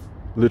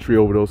 Literally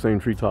over those same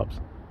treetops.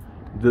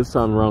 This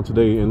time around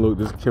today, and look,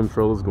 this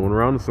chemtrail is going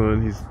around the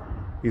sun.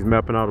 He's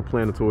mapping out a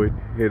planetoid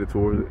headed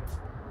towards it.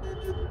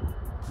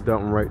 That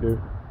one right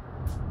there.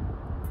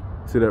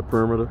 See that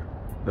perimeter?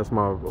 That's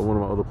one of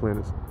my other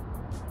planets.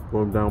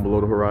 Going down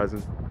below the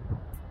horizon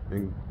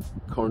and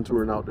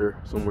contouring out there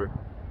somewhere.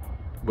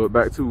 But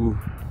back to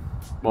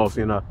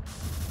OCNI.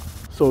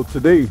 So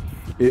today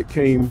it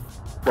came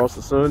across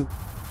the sun,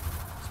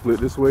 split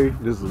this way.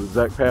 This is the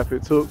exact path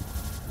it took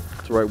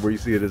to right where you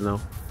see it is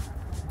now.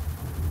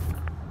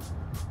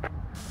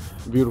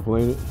 Beautiful,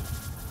 ain't it?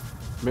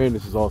 Man,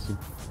 this is awesome.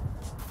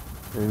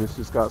 And it's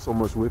just got so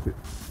much with it.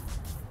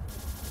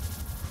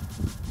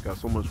 Got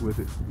so much with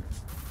it.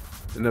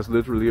 And that's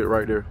literally it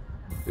right there.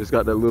 It's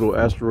got that little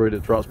asteroid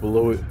that drops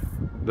below it.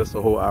 That's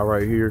the whole eye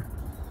right here.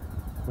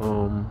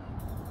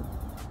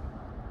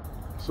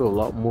 So a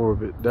lot more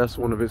of it. That's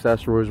one of its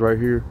asteroids right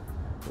here.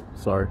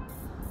 Sorry.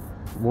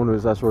 One of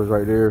its asteroids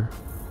right there.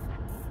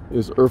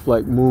 It's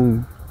Earth-like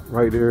moon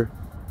right there.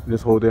 And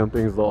this whole damn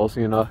thing is the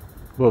all-seeing eye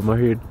above my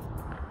head.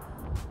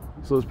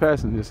 So it's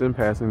passing, it's in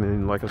passing,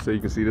 and like I said,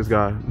 you can see this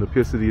guy,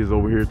 Nepicity, is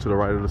over here to the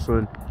right of the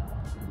sun.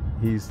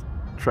 He's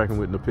tracking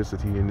with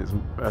Nepicity and its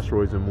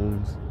asteroids and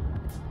moons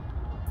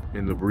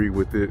and debris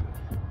with it.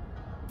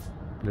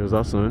 There's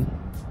our sun.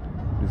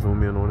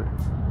 Zoom in on it.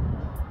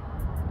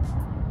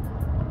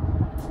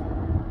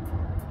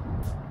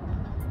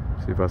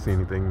 See if I see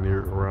anything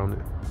near around it.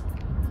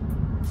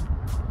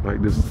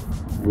 Like this,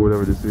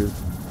 whatever this is.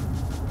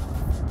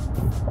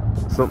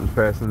 Something's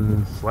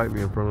passing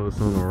slightly in front of the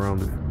sun or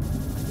around it.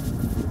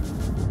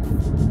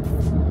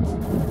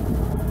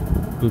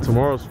 And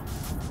tomorrow's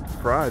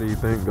Friday,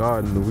 thank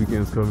God, and the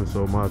weekend's coming,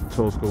 so my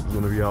telescope is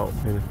gonna be out.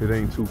 And if it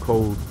ain't too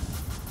cold,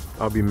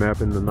 I'll be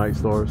mapping the night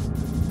stars.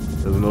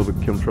 There's another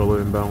chemtrail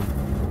inbound.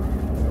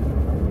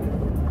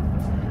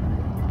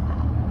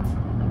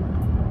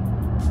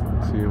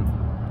 See him.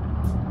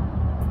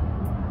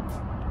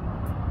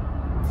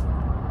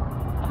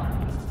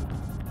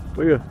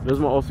 But yeah, there's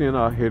my all-seeing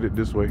eye headed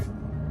this way.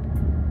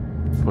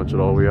 Punch it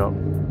all the way out.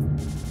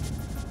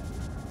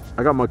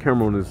 I got my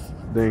camera on this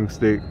dang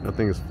stick. I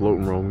think it's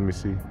floating wrong. Let me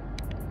see.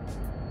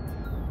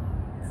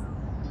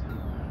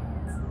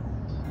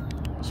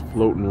 It's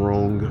floating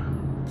wrong.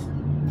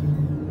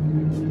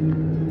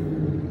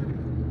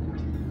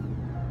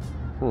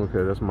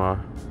 Okay, that's my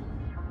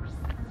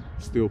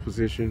still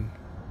position.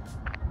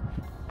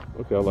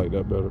 Okay, I like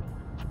that better.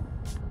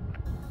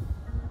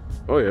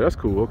 Oh yeah, that's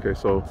cool. Okay,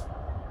 so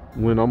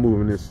when I'm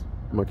moving this,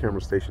 my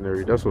camera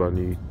stationary, that's what I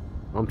need.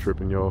 I'm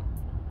tripping, y'all.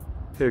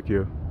 Heck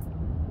yeah.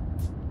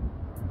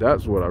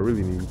 That's what I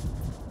really need.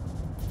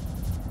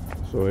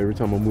 So every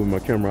time I'm moving my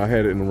camera, I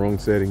had it in the wrong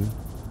setting.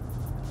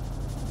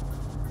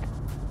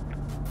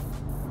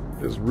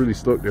 It's really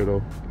stuck there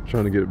though.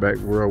 Trying to get it back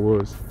where I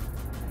was.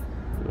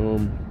 Now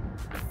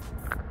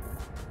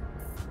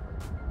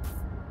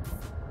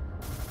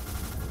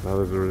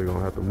I'm really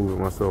gonna have to move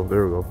it myself.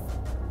 There we go.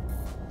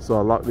 So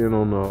I locked in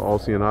on the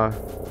all-seeing eye,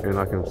 and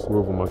I can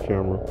swivel my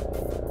camera,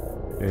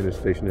 and it's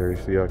stationary.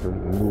 See, I can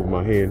move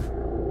my hand.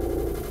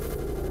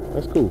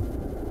 That's cool.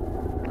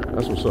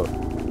 That's what's up.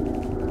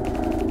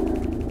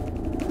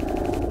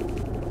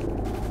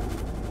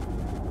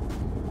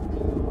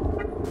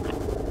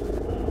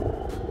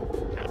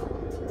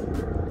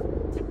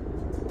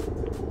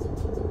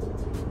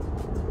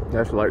 I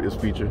actually like this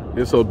feature.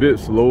 It's a bit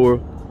slower,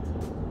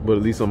 but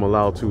at least I'm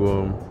allowed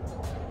to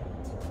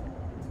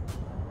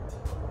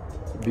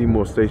be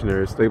more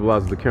stationary. It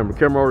stabilizes the camera. The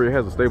camera already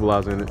has a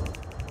stabilizer in it.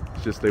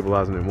 It's just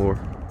stabilizing it more.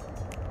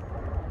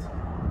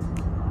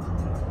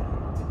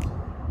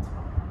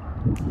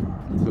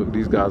 Look,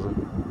 these guys are,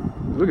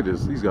 look at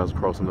this. These guys are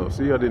crossing up.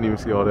 See, I didn't even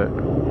see all that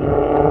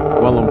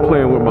while I'm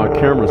playing with my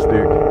camera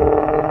stick.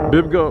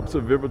 Big up to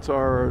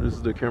Vivitar. This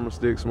is the camera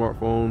stick,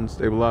 smartphone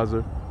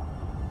stabilizer.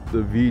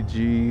 The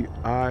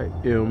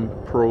VGIM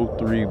Pro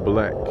 3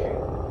 Black.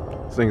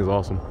 This thing is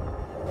awesome.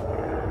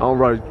 I don't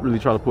really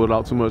try to pull it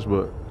out too much,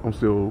 but I'm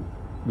still,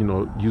 you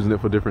know, using it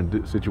for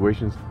different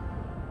situations.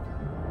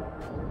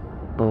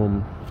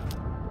 I'm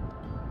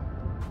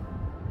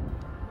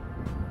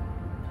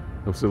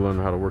still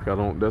learning how to work. That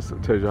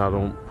tells you how I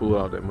don't pull it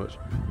out that much.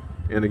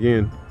 And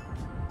again,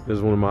 this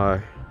is one of my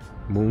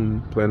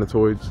moon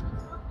planetoids.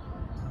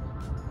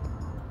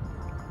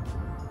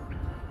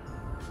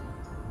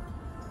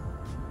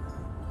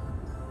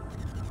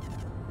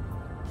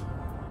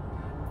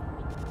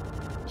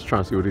 Just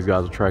trying to see what these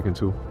guys are tracking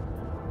to.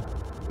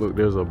 Look,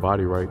 there's a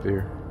body right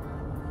there.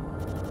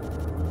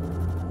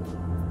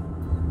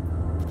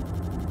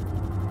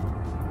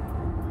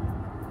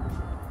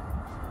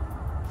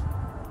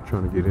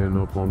 Trying to get in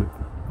up on it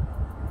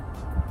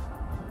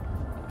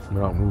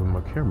without moving my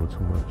camera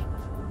too much.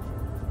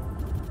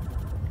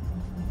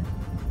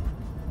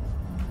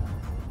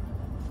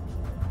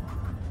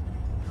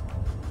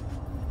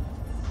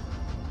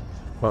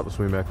 About to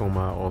swing back on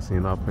my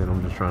all-seeing eye plane.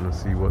 I'm just trying to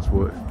see what's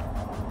what.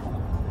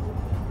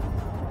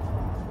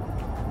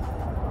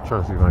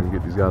 Trying to see if I can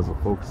get these guys to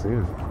focus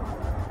in.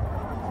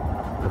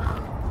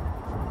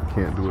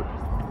 Can't do it.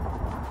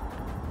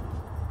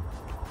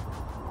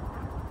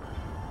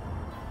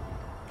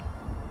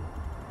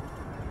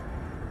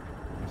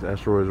 These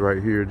asteroids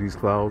right here, these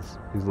clouds,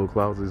 these little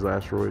clouds, these are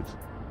asteroids.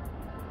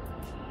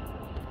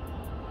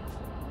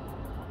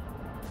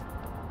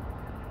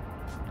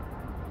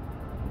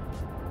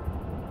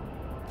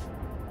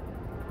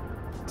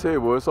 Tell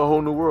you what, it's a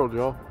whole new world,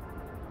 y'all.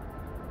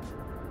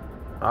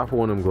 I for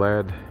one am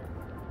glad.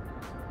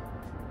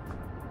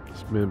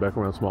 Spin back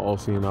around to my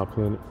all-seeing eye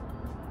planet,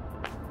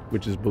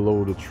 which is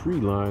below the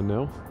tree line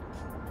now.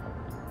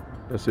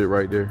 That's it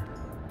right there.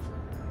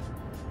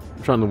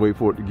 I'm trying to wait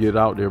for it to get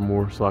out there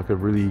more so I could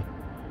really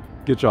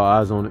get y'all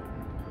eyes on it.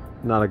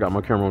 Now that I got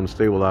my camera on the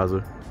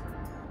stabilizer,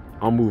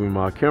 I'm moving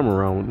my camera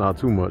around, not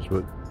too much,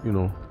 but you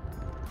know,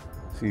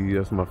 See,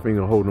 that's my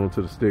finger holding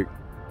onto the stick.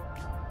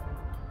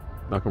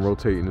 I can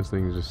rotate and this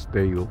thing is just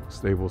stable,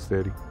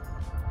 steady.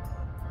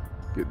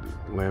 Get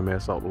the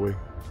landmass out the way.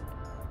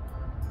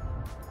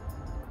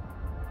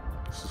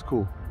 This is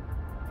cool.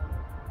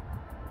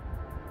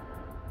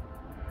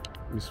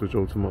 Let me switch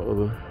over to my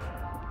other,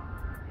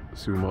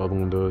 see what my other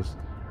one does.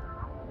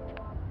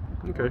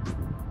 Okay.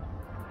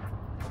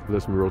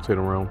 Lets me rotate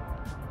around.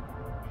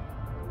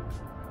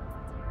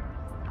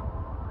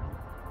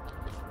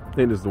 I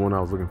think this is the one I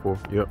was looking for.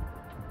 Yep.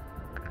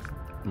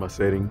 My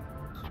setting.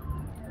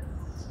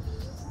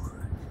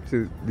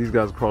 See, these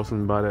guys are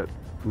crossing by that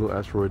little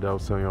asteroid that I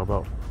was telling y'all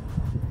about.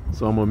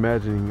 So I'm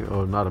imagining,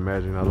 or not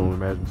imagining, I don't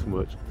imagine too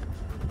much.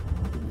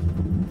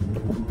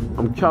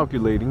 I'm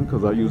calculating,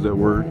 because I use that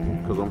word,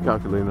 because I'm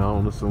calculating, I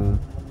don't assume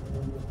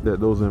that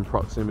those in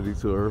proximity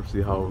to Earth,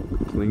 see how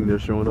clean they're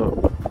showing up.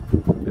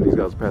 And these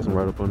guys are passing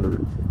right up under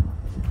it.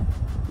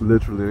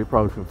 Literally, they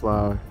probably can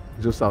fly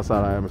just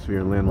outside our atmosphere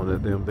and land on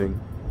that damn thing,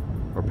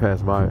 or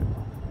pass by it,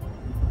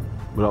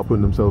 without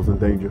putting themselves in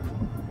danger.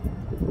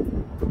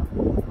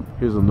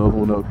 Here's another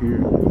one up here.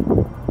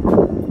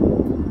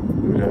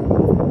 Look at that.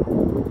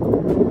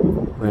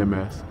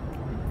 Landmass.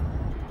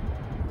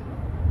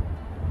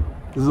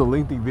 This is a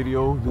lengthy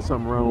video, just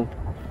something around.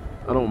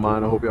 I don't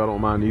mind, I hope y'all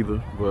don't mind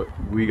either, but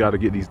we gotta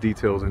get these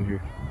details in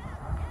here.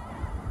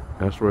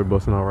 Asteroid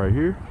busting out right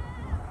here.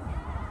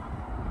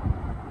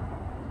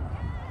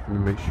 Let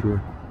me make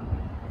sure.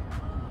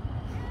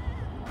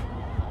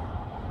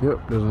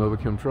 Yep, there's another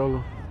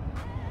chemtrail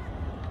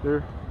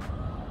there.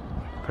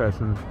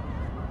 Passing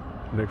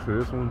next to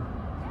this one.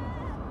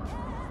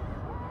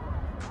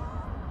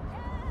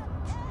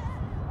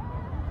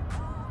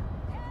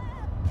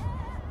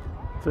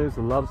 So there's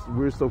a lot of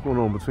weird stuff going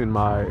on between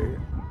my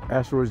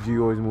asteroids,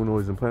 geoids,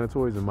 moonoids, and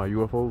planetoids and my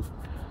UFOs.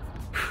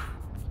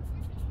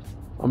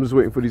 I'm just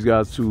waiting for these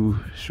guys to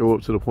show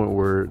up to the point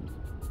where,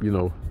 you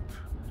know,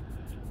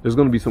 there's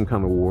going to be some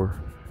kind of war.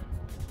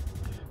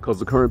 Because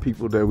the current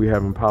people that we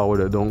have in power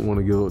that don't want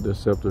to give up their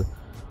scepter,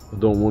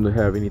 don't want to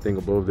have anything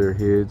above their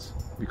heads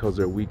because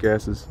they're weak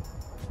asses,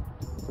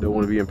 they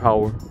want to be in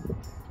power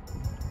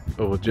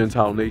of a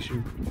Gentile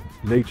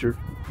nature,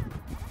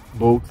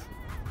 both.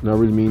 And I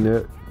really mean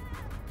that.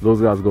 Those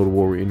guys go to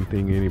war with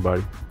anything and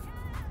anybody.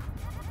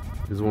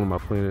 This is one of my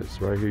planets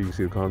right here. You can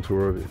see the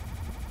contour of it.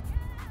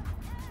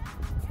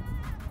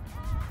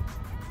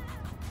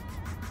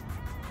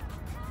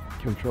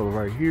 Chemtrail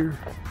right here.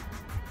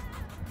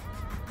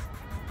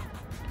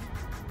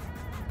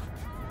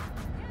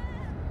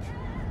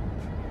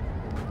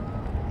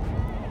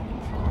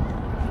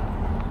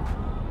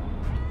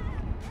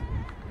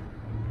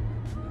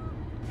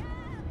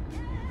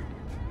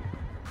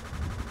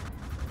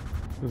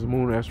 There's a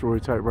moon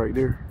asteroid type right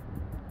there.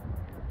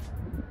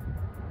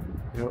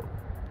 Yep.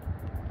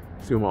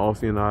 See where my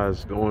all-seeing eye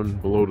is going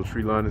below the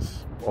tree line.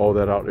 It's all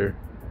that out there.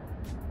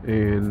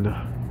 And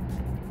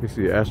you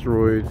see the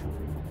asteroid.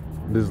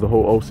 This is the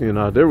whole all-seeing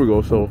eye. There we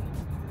go. So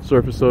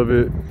surface of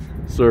it,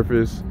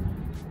 surface.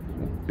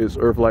 It's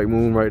Earth-like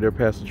moon right there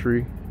past the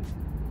tree.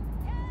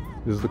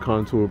 This is the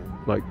contour,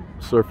 like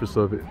surface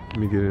of it. Let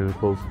me get in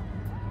close.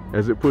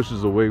 As it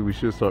pushes away, we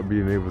should start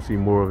being able to see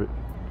more of it.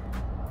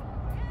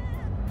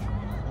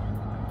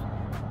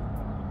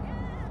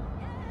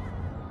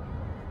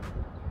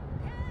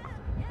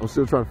 I'm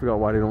still trying to figure out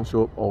why they don't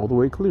show up all the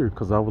way clear,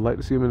 because I would like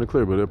to see them in the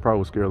clear, but that probably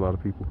would scare a lot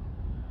of people.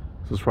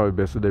 So it's probably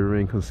best that they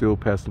remain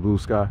concealed past the blue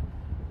sky.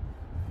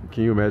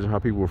 Can you imagine how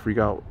people will freak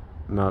out?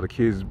 Now the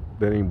kids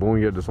that ain't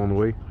born yet, that's on the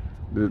way,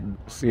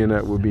 seeing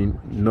that would be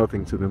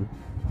nothing to them.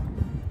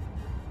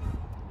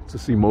 To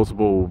see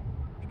multiple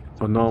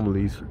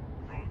anomalies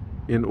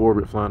in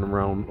orbit flying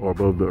around or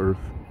above the Earth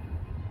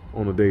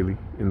on a daily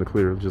in the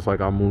clear, just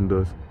like our moon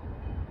does.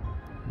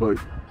 But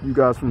you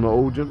guys from the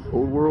old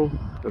world,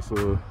 that's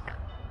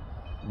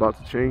about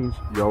to change.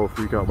 Y'all will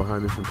freak out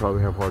behind this and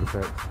probably have heart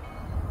attacks.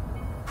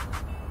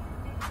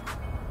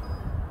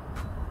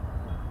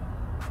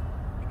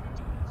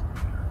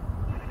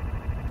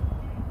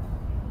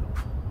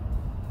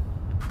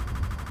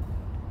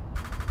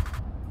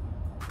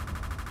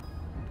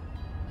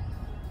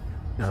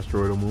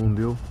 Asteroidal moon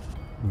deal.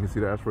 You can see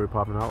the asteroid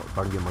popping out. If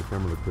I can get my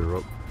camera to clear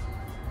up.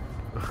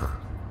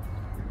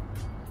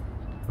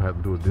 I have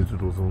to do a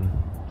digital zoom.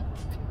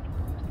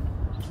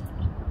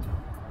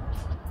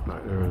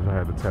 Right there, I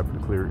had to tap it to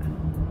clear it.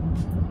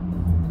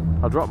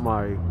 I dropped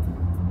my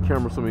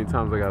camera so many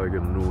times I gotta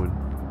get a new one.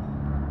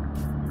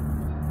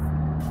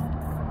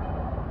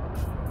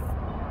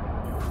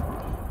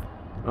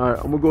 Alright,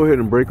 I'm gonna go ahead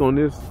and break on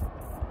this.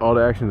 All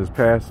the action is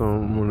past, so I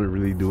don't want to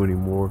really do any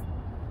more.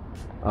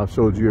 I've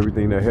showed you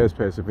everything that has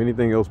passed. If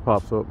anything else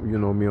pops up, you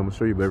know me, I'm gonna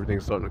show you, but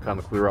everything's starting to kind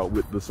of clear out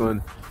with the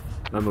sun.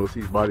 I notice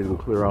these bodies will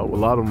clear out. A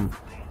lot of them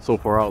so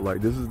far out.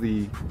 Like this is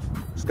the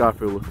sky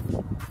filler.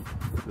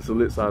 It's the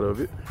lit side of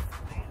it.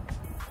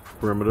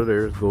 Perimeter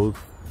there, it goes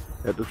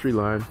at the tree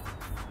line.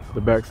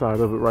 The back side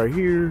of it right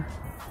here,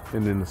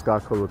 and then the sky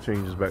color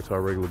changes back to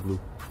our regular blue.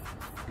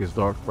 Gets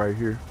dark right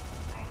here.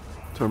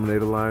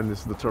 Terminator line, this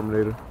is the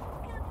Terminator.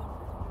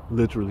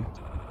 Literally.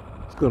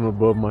 It's kind of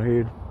above my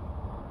head.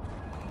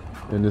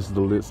 And this is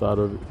the lit side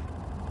of it.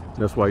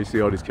 That's why you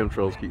see all these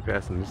chemtrails keep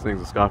passing. These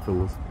things are sky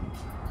fillers.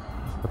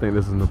 I think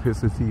this is an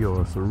Opacity or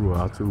a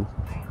Sarua too.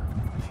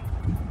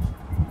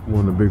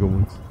 One of the bigger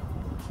ones.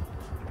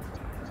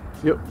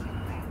 Yep.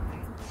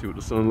 See what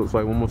the sun looks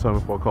like one more time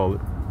before I call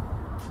it.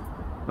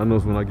 I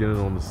notice when I get it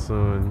on the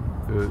sun,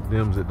 it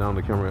dims it down.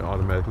 The camera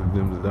automatically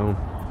dims it down.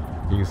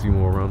 You can see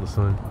more around the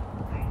sun.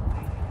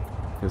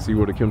 And see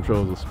where the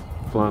chemtrails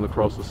are flying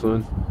across the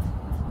sun.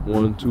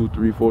 1, 2,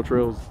 3, 4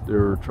 trails.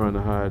 They're trying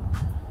to hide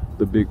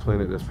the big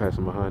planet that's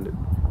passing behind it.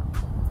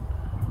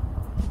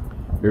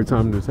 Every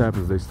time this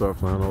happens, they start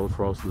flying all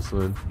across the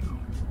sun.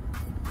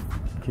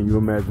 Can you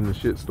imagine the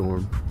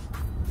shitstorm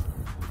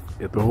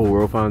if the whole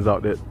world finds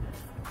out that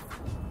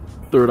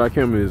Third Eye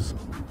Cam is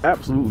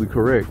absolutely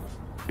correct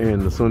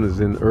and the sun is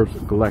in Earth's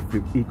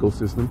galactic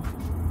ecosystem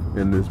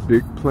and this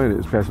big planet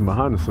is passing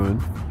behind the sun?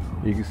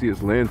 You can see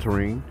its land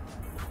terrain.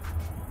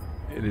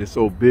 And it's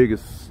so big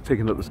it's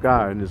taking up the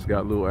sky, and it's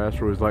got little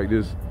asteroids like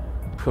this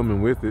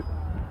coming with it,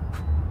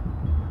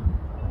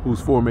 whose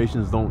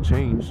formations don't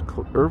change.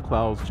 Earth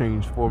clouds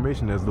change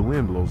formation as the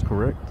wind blows,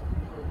 correct?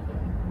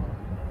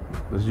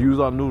 Let's use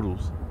our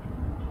noodles.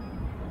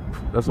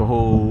 That's a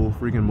whole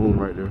freaking moon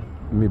right there.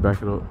 Let me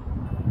back it up.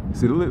 You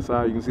see the lit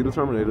side, you can see the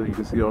Terminator, you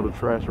can see all the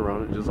trash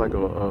around it, just like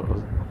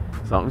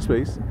it's out in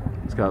space.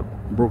 It's got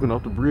broken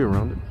off debris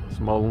around it,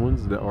 smaller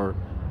ones that are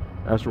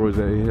asteroids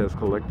that it has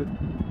collected.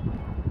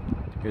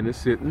 And it's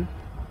sitting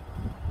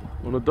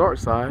on the dark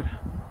side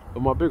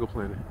of my bigger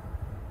planet,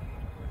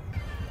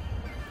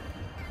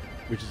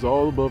 which is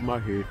all above my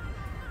head.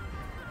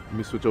 Let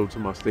me switch over to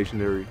my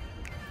stationary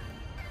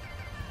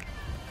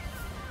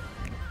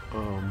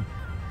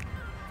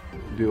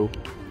deal.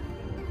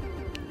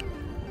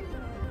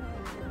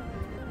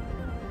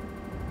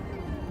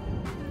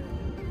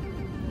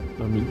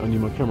 I need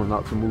my camera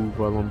not to move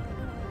while I'm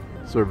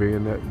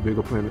surveying that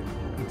bigger planet.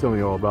 I'm telling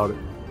you all about it.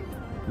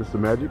 This is the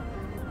magic.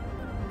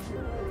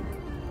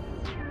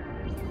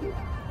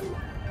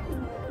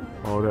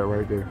 All that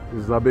right there.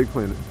 This is our big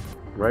planet.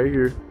 Right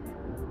here.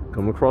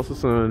 Coming across the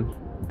sun.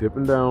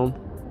 Dipping down.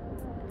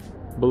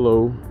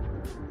 Below.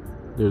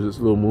 There's this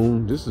little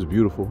moon. This is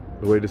beautiful.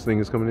 The way this thing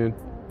is coming in.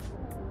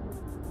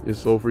 It's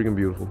so freaking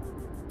beautiful.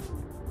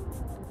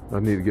 I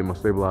need to get my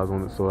stabilizer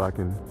on it so I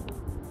can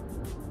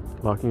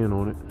lock in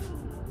on it.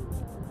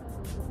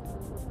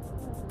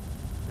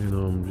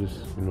 And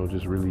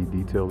just really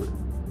detail it.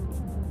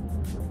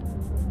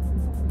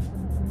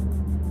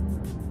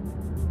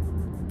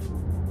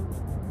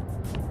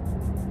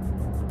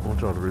 I want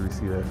y'all to really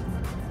see that.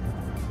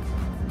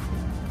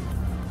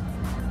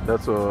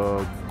 That's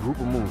a group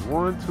of moons.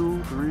 1,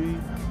 2, 3,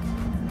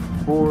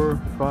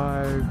 4,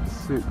 5,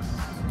 6.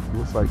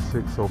 Looks like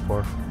 6 so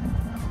far.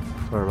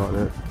 Sorry about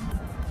that.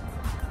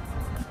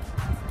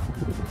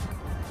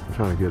 I'm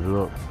trying to get it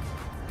up.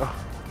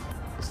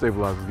 The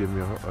stabilizer's giving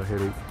me a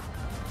headache.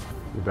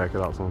 Let me back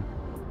it out some.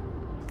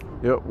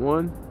 Yep,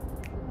 1,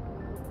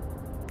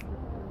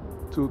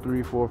 2,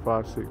 3, 4,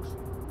 5, 6.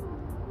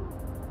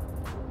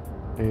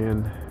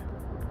 And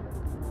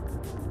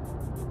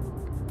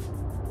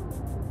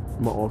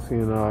my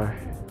all-seeing eye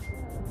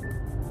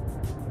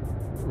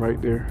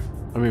right there.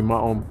 I mean,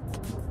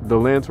 the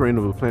land terrain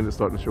of the planet is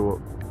starting to show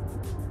up.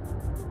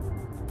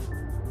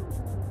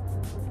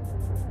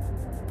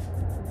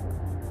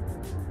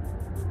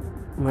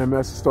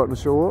 Landmass is starting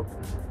to show up.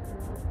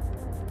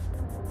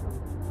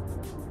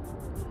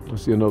 I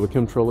see another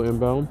chemtrail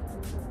inbound.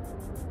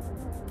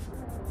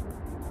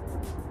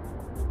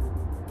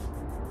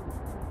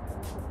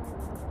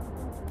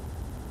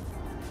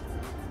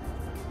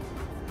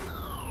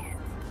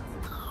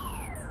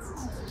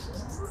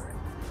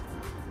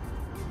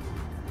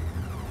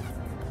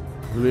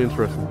 Really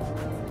interesting.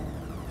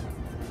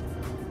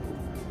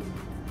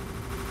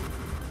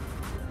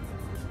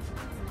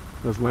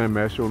 That's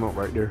landmass showing up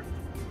right there.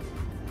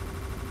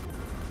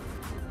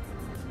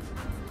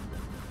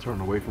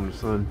 Turn away from the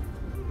sun.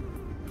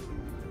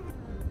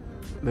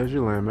 There's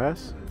your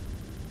landmass.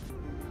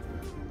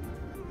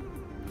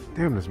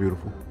 Damn, that's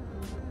beautiful.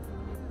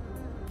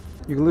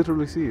 You can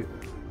literally see it.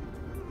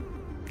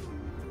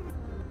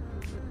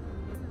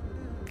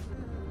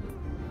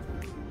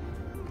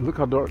 Look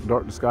how dark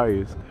the sky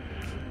is.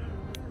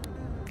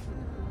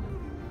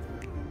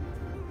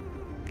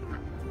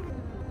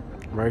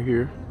 Right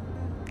here,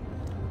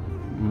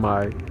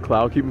 my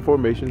cloud keeping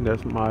formation.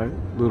 That's my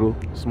little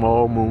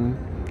small moon.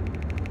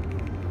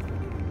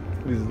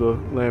 These are the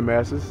land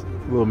masses,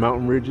 little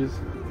mountain ridges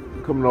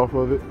coming off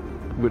of it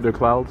with their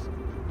clouds.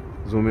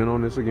 Zoom in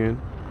on this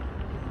again.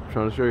 I'm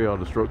trying to show y'all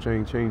the stroke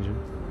chain changing.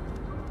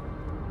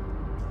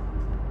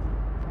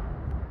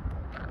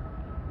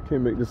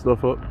 Can't make this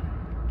stuff up.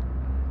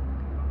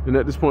 And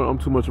at this point, I'm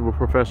too much of a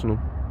professional.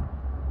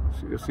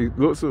 See,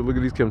 look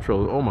at these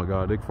chemtrails. Oh my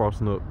God, they're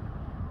crossing up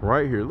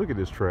right here. Look at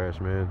this trash,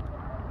 man.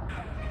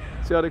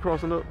 See how they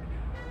crossing up?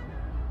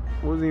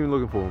 Wasn't even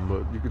looking for them,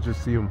 but you could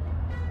just see them.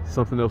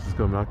 Something else is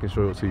coming. I can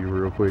show it to you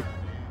real quick.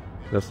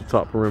 That's the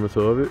top perimeter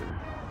of it,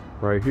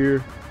 right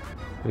here.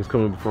 It's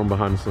coming from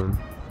behind the sun.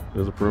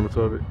 There's a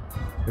perimeter of it.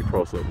 They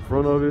cross up in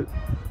front of it.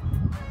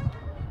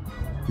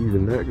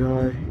 Even that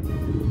guy.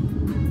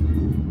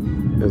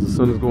 As the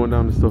sun is going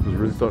down, this stuff is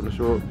really starting to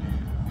show up.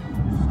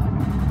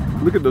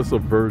 Look at the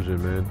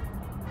subversion, man.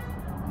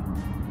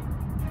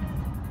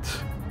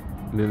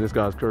 And then this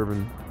guy's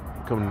curving,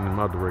 coming in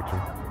my direction.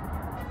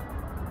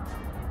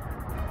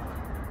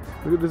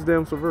 Look at this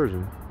damn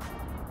subversion.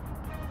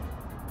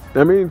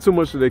 I mean, too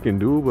much that they can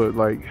do, but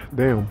like,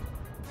 damn.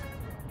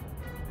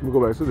 Let me go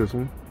back to this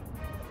one.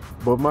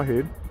 Above my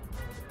head,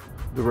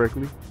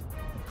 directly.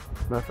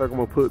 Matter of fact, I'm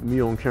gonna put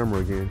me on camera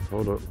again.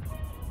 Hold up.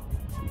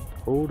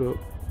 Hold up.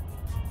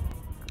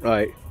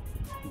 Alright,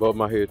 above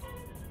my head,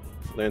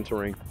 land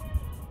terrain.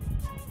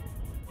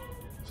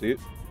 See it?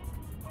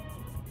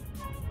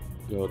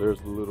 Yo, there's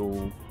the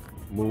little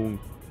moon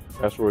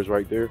asteroids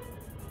right there.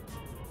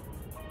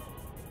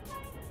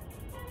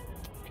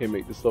 Can't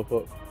make this stuff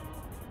up.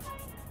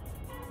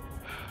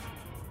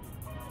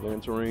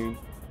 Land terrain.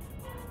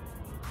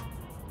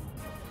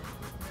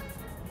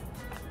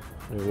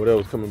 And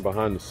whatever's coming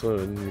behind the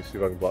sun, let me see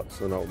if I can block the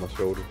sun out with my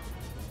shoulder.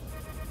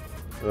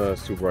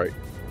 It's too bright.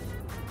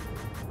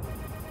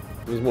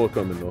 There's more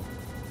coming though.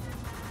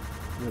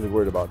 I'm really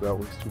worried about that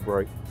one, it's too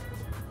bright.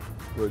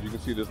 But you can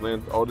see this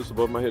land, all this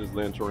above my head is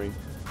land terrain.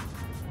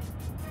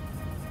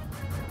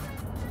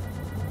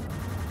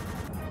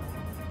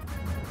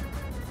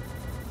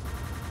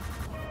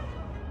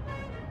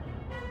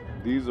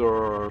 These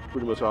are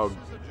pretty much our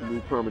new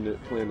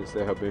permanent planets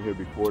that have been here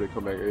before. They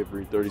come back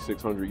every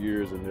 3,600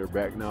 years and they're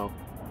back now.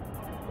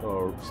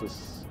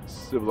 Since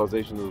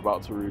civilization is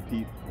about to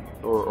repeat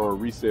or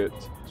reset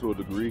to a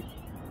degree.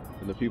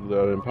 And the people that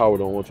are in power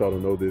don't want y'all to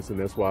know this, and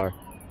that's why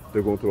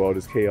they're going through all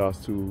this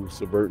chaos to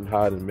subvert and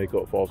hide and make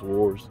up false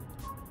wars.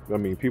 I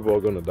mean, people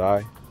are gonna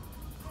die.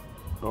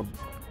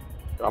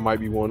 I might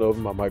be one of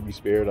them, I might be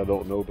spared, I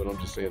don't know, but I'm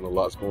just saying a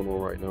lot's going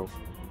on right now.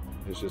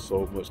 There's just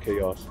so much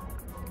chaos.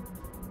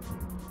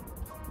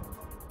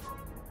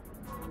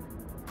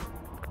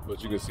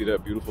 But you can see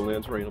that beautiful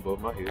land terrain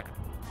above my head.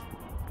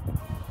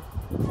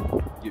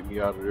 Get me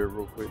out of there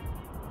real quick.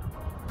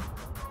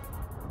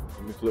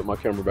 Let me flip my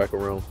camera back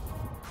around.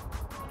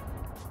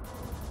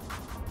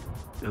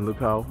 And look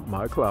how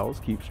my clouds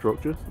keep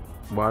structure.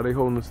 Why are they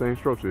holding the same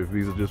structure if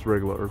these are just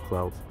regular Earth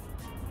clouds?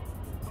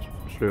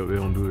 Straight up, they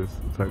don't do this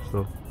type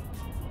stuff.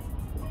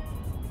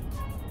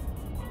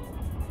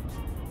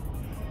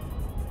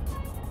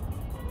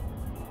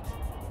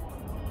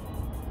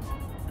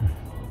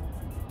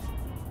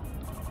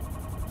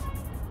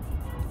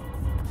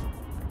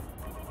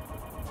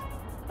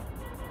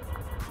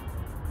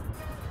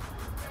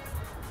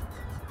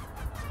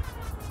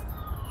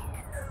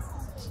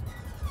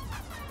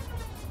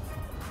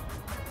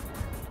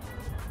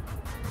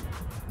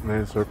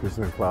 Land surface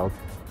and cloud.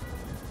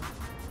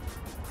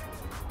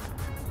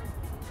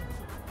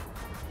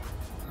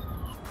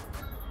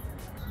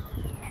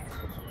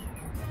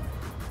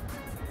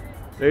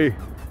 Hey,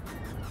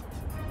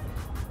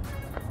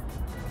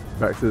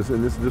 back to this,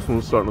 and this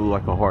one's starting to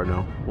look like a heart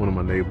now. One of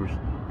my neighbors,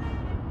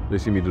 they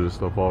see me do this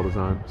stuff all the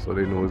time, so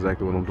they know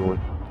exactly what I'm doing.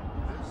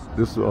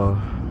 This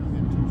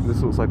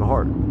looks like a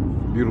heart.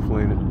 Beautiful,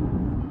 ain't it?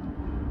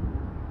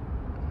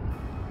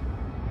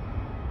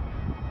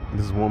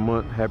 This is 1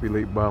 month. Happy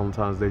late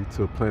Valentine's Day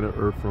to planet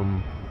Earth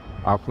from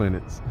our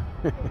planets.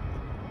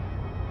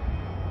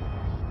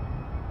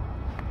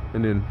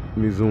 And then let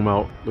me zoom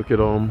out. Look at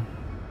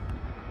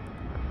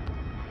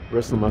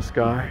rest of my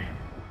sky.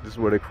 This is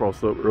where they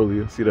crossed up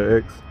earlier. See the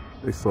X?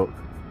 They suck.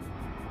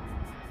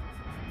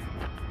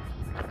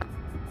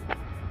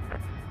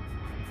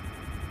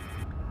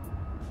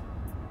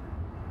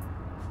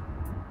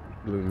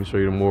 Let me show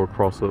you the more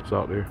cross-ups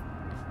out there.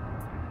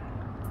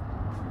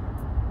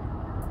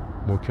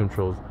 More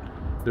chemtrails.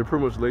 They're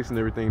pretty much lacing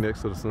everything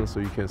next to the sun so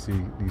you can't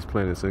see these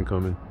planets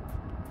incoming,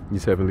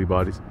 these heavenly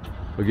bodies.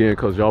 Again,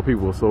 because y'all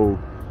people are so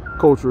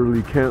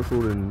culturally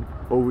canceled and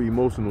over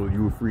emotional,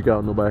 you would freak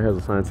out. Nobody has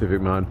a scientific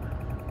mind.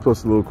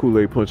 Plus the little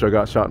Kool-Aid punch I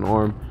got shot in the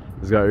arm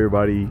has got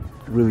everybody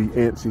really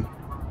antsy.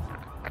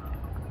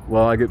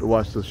 While I get to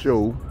watch the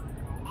show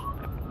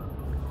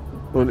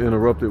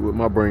uninterrupted with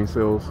my brain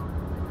cells,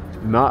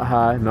 not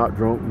high, not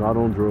drunk, not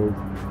on drugs.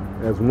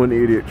 As one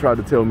idiot tried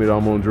to tell me that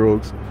I'm on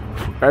drugs.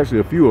 Actually,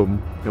 a few of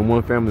them, and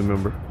one family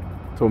member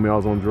told me I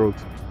was on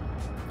drugs.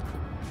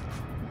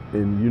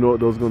 And you know what?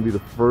 Those are going to be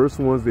the first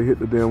ones that hit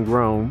the damn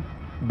ground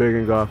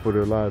begging God for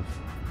their lives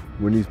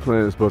when these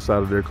planets bust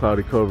out of their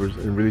cloudy covers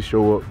and really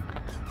show up.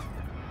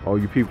 All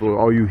you people,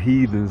 all you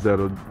heathens that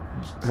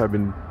have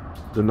been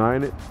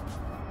denying it,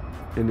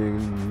 and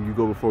then you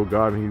go before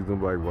God and he's going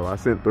to be like, well, I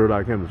sent Third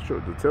Eye Cam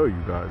to tell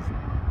you guys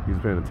he's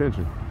paying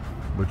attention,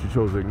 but you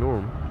chose to ignore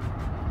him.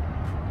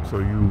 So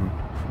you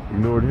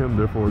ignored him,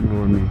 therefore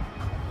ignored me.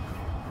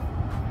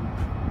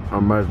 I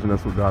imagine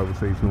that's what God would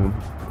say to him.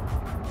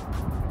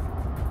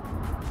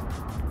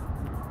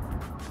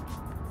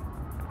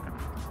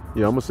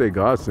 Yeah, I'm gonna say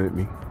God sent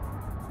me.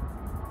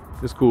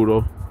 It's cool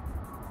though.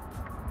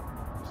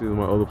 See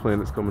my other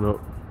planets coming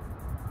up.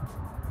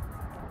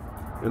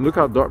 And look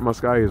how dark my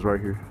sky is right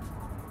here.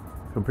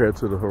 compared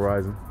to the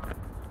horizon.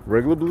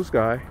 Regular blue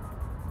sky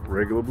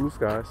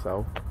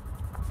south.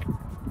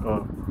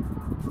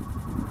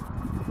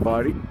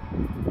 Body,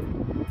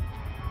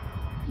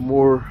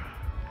 more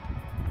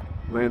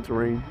land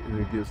terrain, and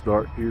it gets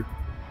dark here.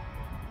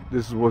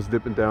 This is what's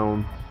dipping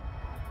down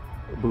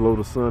below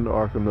the sun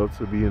arc enough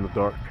to be in the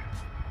dark.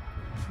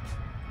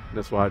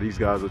 That's why these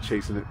guys are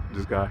chasing it,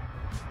 this guy.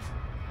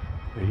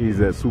 And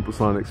he's at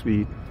supersonic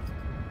speed.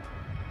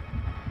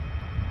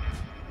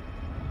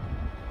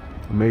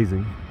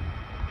 Amazing.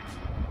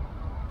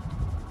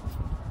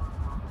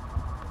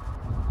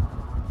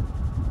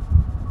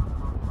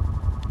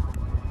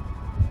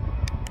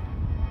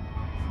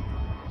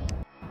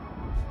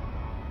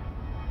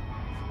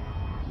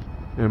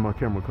 And my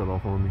camera cut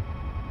off on me.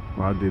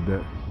 Well, I did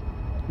that.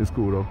 It's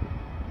cool though.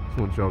 Just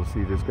want y'all to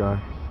see this guy.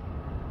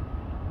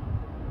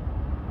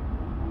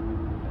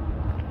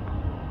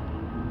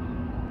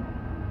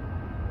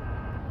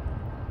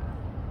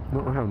 No,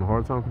 I'm having a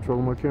hard time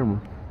controlling my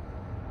camera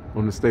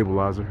on the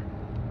stabilizer.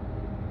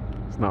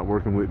 It's not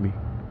working with me.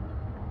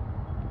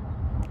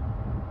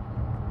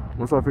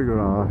 Once I figure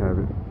it out, I'll have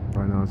it.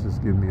 Right now, it's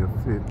just giving me a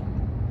fit.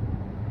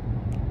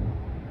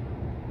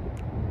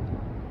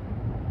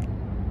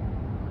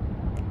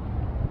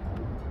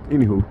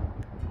 Anywho,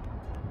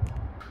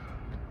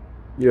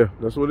 yeah,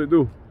 that's what it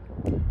do.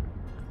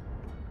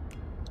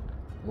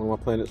 One of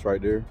my planets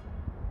right there.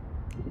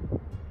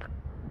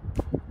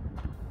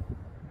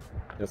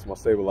 That's my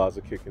stabilizer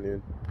kicking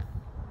in.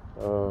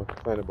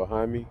 Planet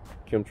behind me,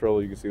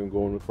 chemtrail, you can see them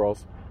going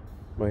across.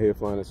 My head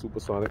flying at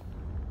supersonic.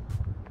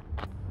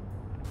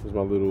 There's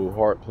my little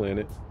heart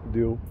planet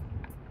deal.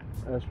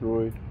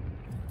 Asteroid.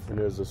 And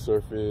there's the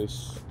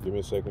surface, give me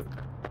a second,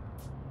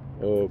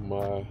 of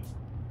my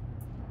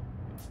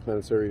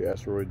planetary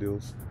asteroid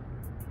deals.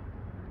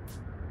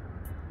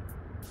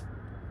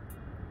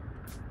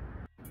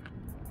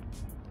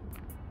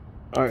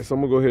 Alright, so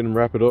I'm gonna go ahead and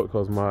wrap it up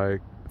because I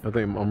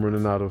think I'm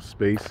running out of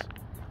space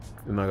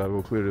and I gotta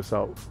go clear this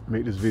out,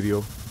 make this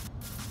video.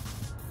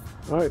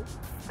 Alright.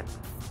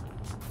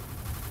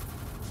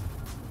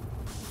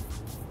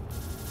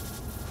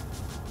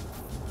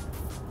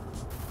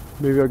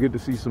 Maybe I'll get to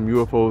see some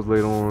UFOs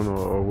later on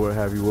or what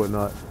have you,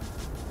 whatnot.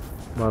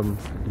 I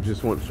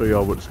just want to show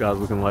y'all what the sky's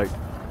looking like.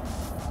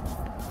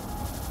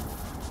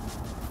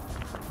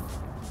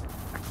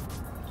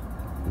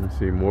 Let me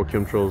see, more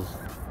chemtrails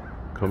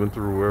coming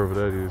through wherever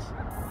that is.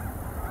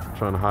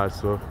 Trying to hide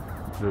stuff.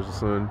 There's the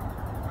sun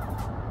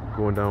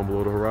going down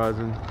below the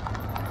horizon.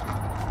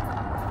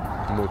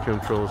 More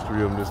chemtrails,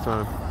 3 of them this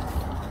time.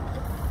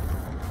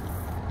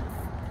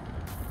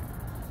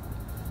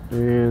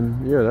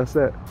 And yeah, that's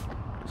that.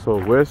 So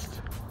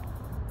west,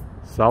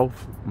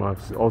 south, my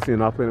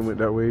Oceanic planet went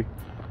that way.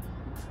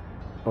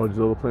 All these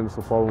other planets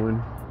are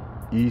following.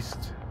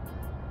 East,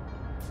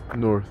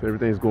 north,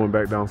 everything's going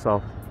back down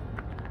south.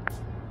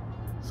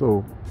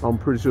 So I'm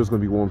pretty sure it's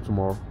gonna be warm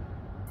tomorrow.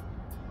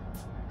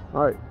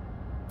 All right,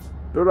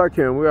 Third Eye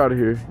Cam, we're out of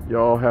here.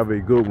 Y'all have a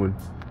good one.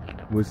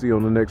 We'll see you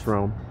on the next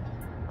round.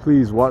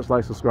 Please watch,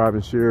 like, subscribe,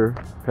 and share.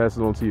 Pass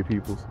it on to your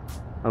peoples.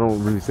 I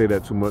don't really say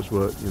that too much,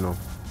 but you know,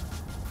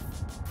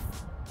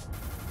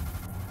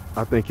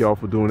 I thank y'all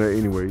for doing that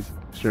anyways.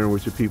 Sharing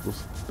with your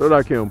peoples. Third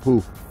Eye Cam,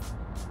 poof.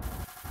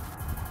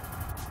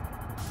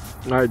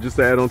 All right, just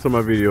to add on to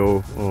my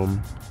video,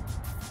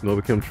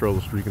 another chemtrail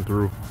is streaking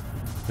through,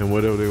 and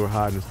whatever they were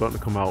hiding is starting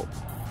to come out.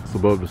 It's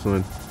above the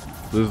sun.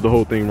 This is the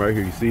whole thing right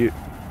here. You see it?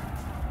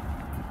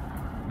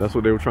 That's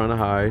what they were trying to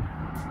hide.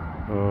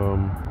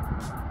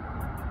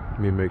 Let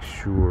me make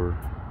sure.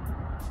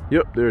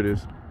 Yep, there it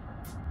is.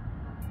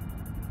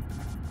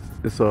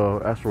 It's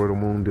a asteroidal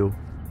moon deal,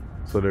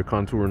 so they're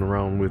contouring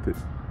around with it.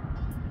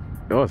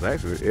 Oh, it's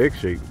actually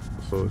egg-shaped.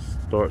 So it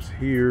starts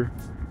here,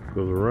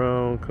 goes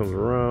around, comes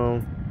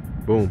around,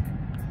 boom.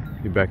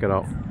 You back it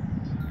out.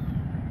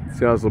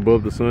 See how it's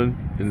above the sun,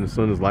 and the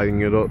sun is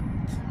lighting it up.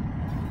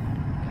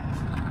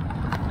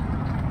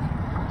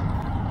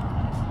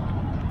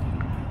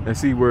 And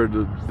see where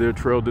their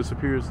trail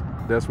disappears?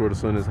 That's where the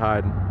sun is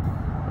hiding.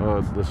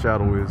 The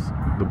shadow is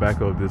the back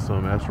of this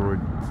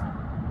asteroid.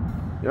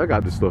 Yeah, I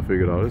got this stuff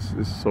figured out.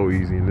 It's so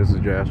easy, and this is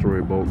your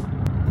asteroid bulk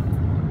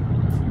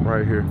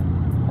right here.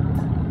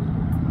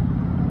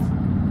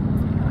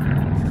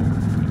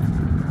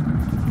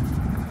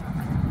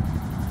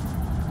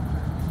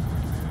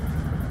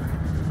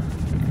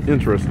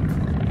 Interesting.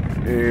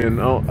 And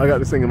I got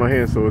this thing in my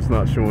hand, so it's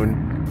not showing.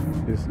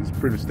 It's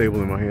pretty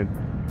stable in my hand.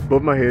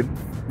 Above my head,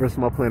 rest of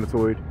my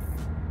planetoid.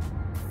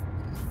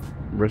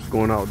 Rest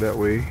going out that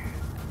way.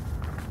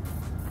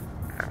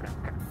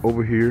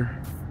 Over here.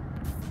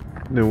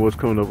 And then what's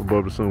coming up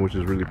above the sun, which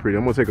is really pretty.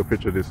 I'm gonna take a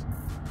picture of this,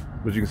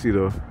 but you can see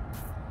the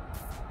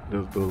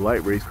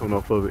light rays coming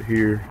off of it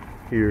here,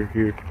 here,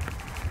 here.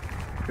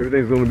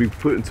 Everything's gonna be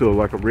put into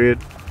like a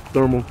red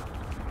thermal,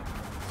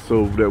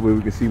 so that way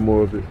we can see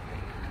more of it.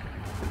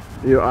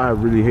 You know, I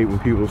really hate when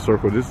people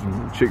circle. This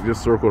chick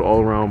just circled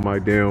all around my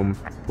damn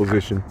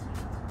position.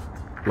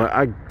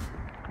 Like,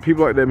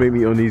 people like that make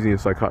me uneasy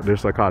and psychotic. They're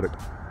psychotic.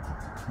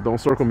 Don't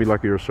circle me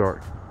like you're a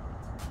shark.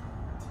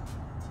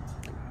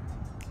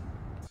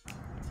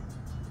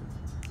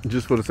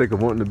 just for the sake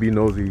of wanting to be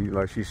nosy,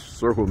 like she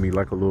circled me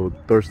like a little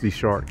thirsty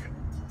shark.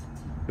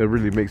 That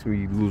really makes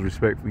me lose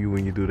respect for you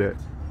when you do that.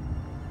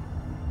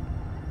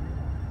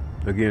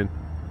 Again,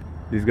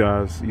 these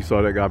guys, you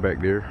saw that guy back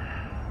there.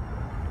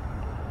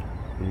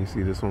 And you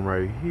see this one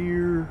right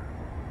here.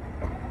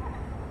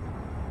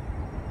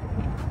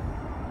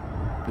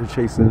 They're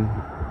chasing,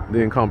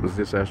 they encompass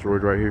this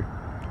asteroid right here.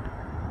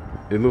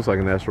 It looks like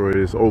an asteroid.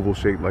 It's oval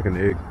shaped like an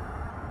egg.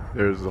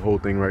 There's the whole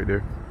thing right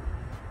there.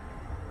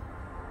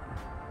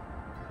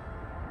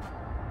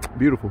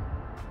 Beautiful.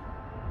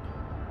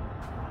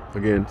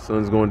 Again,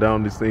 sun's going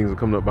down. These things are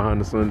coming up behind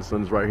the sun. The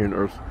sun's right here in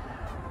Earth's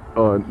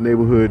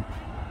neighborhood.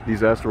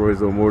 These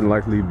asteroids are more than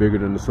likely bigger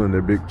than the sun.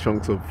 They're big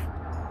chunks of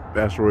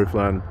asteroid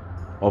flying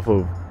off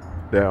of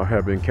that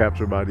have been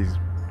captured by these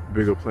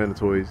bigger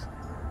planetoids.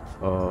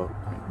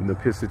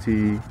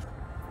 Nepicity,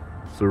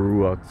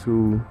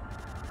 Saruatu,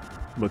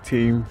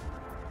 Matim,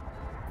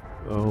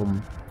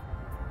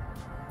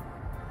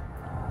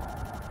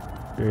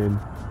 and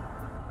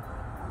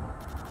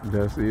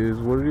that is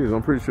what it is.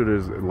 I'm pretty sure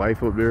there's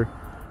life up there.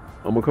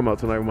 I'm gonna come out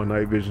tonight with my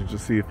night vision to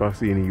see if I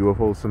see any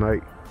UFOs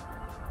tonight.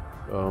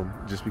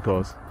 Just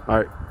because. All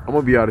right, I'm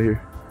gonna be out of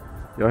here.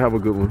 Y'all have a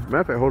good one. Matter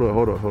of fact,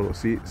 hold up.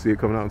 See it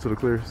coming out into the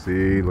clear?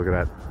 See, look at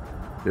that.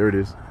 There it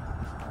is.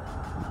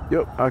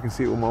 Yep, I can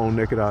see it with my own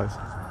naked eyes.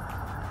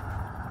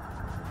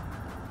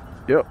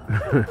 Yep.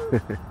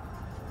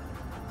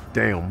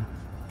 Damn,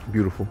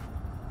 beautiful.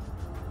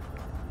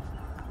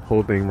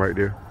 Whole thing right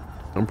there.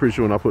 I'm pretty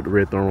sure when I put the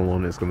red thermal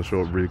on it, it's gonna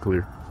show up really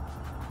clear.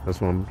 That's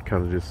why I'm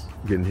kind of just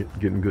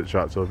getting good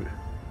shots of it.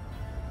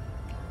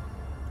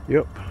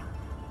 Yep.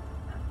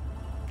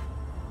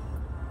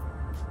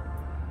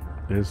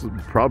 And it's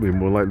probably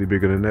more likely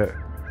bigger than that.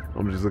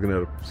 I'm just looking at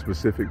a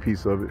specific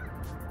piece of it.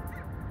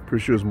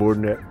 Pretty sure it's more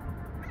than that.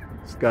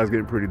 The sky's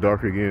getting pretty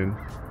dark again.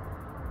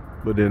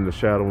 But then the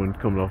shadowing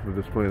coming off of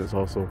this planet's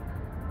also.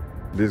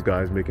 This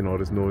guy's making all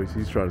this noise.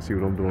 He's trying to see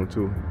what I'm doing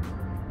too.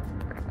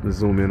 Let's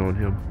zoom in on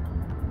him.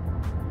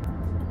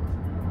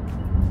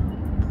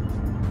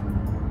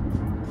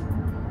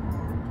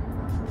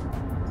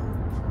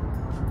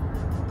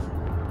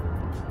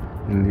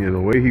 And yeah, the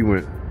way he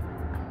went.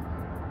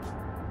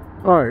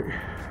 Alright,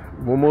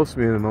 one more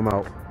spin and I'm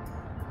out.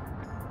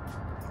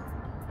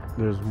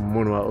 There's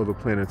one of my other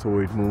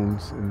planetoid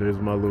moons, and there's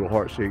my little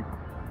heart shape.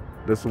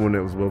 That's the one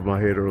that was above my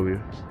head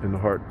earlier, and the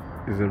heart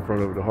is in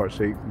front of the heart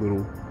shaped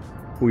little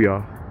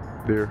hoo-yah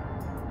there,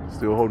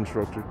 still holding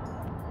structure,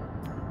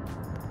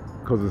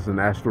 because it's an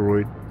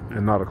asteroid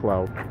and not a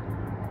cloud.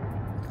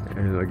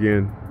 And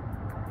again,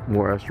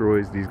 more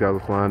asteroids. These guys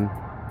are flying,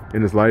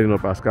 and it's lighting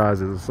up our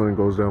skies as the sun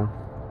goes down.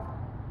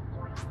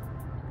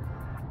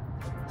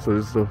 So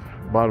this is the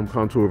bottom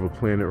contour of a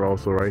planet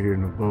also right here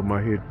above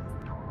my head.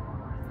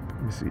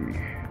 Let me see.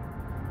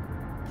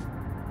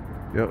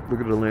 Yep, look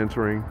at the land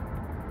terrain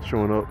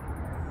showing up.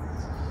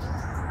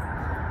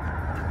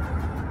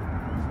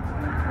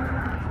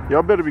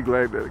 Y'all better be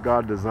glad that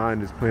God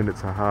designed this planet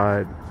to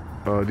hide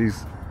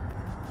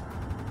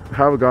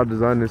however God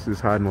designed this is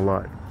hiding a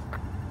lot.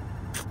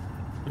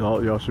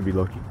 Y'all should be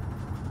lucky.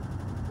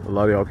 A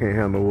lot of y'all can't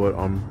handle what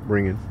I'm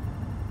bringing.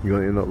 You're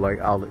gonna end up like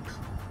Alex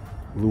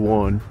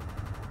Luan.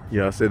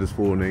 Yeah, I said his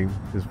full name,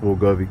 his full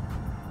Govey.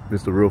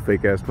 Mr. Real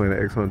Fake Ass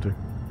Planet X Hunter.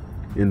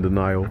 In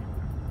denial,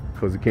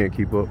 because he can't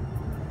keep up.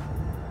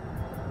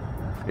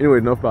 Anyway,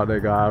 enough about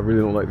that guy. I really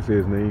don't like to say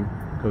his name,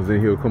 because then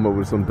he'll come up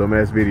with some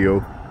dumbass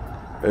video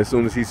as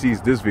soon as he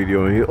sees this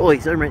video, and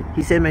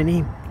he said my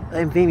name.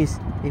 I'm famous.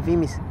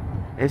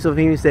 I'm so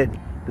famous that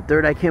the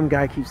Third Eye Kim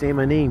guy keeps saying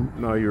my name.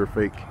 No, you're a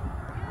fake.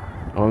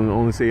 I'll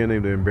only say your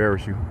name to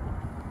embarrass you,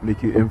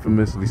 make you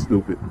infamously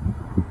stupid.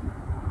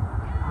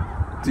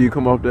 Do you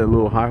come off that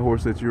little high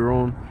horse that you're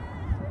on?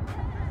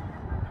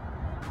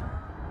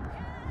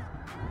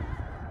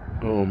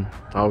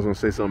 I was gonna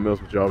say something else,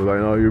 but y'all was like,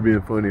 "No, you're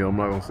being funny." I'm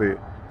not gonna say it.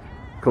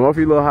 Come off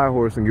your little high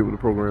horse and get with the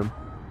program.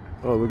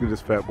 Oh, look at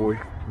this fat boy.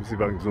 Let me see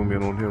if I can zoom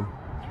in on him.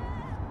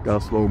 Got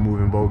a slow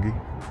moving bogey,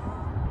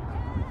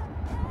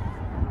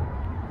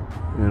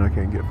 and I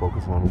can't get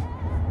focus on him.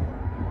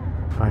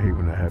 I hate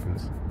when that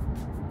happens.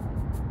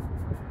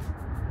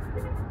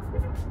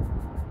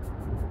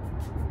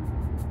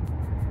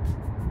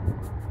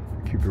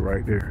 Keep it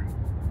right there.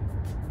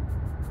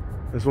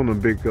 That's one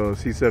of the big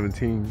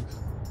C-17s.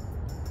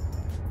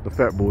 The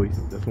fat boys.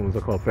 That's one I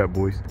call fat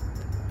boys.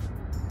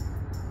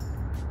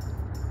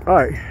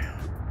 Alright.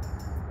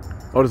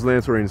 All this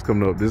land terrain is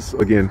coming up. This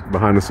again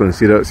behind the sun.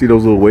 See that? See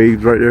those little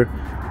waves right there?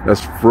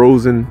 That's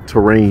frozen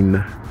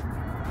terrain.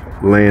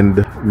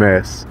 Land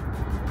mass.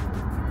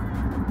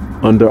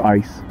 Under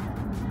ice.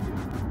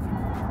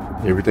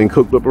 Everything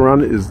cooked up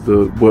around it is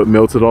what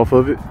melted off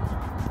of it.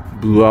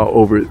 Blew out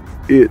over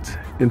it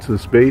into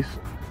space.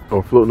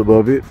 Or floating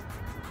above it.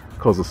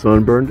 Because the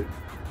sun burned it.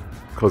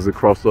 Because it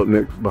crossed up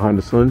behind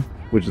the sun,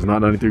 which is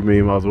not 93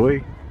 million miles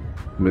away.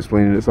 I'm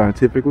explaining it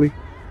scientifically.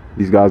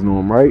 These guys know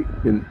I'm right,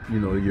 and you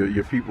know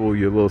your people,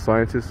 your little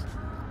scientists,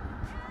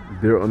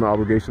 they're under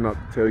obligation not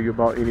to tell you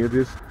about any of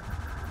this.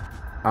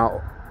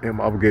 am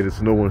obligated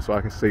to no one, so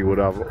I can say what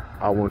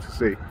I want to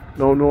say.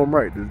 No, I'm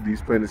right.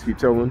 These planets keep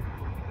telling,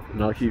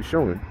 and I keep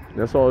showing.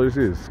 That's all this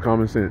is. It's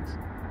common sense.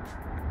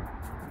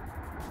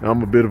 Now,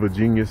 I'm a bit of a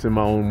genius in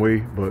my own way,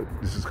 but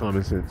this is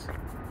common sense.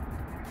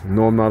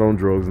 No, I'm not on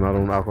drugs, not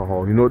on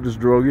alcohol. You know what this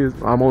drug is?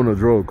 I'm on a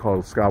drug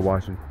called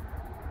skywatching.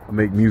 I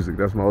make music.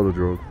 That's my other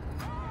drug.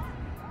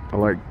 I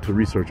like to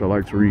research. I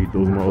like to read.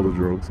 Those are my other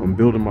drugs. I'm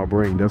building my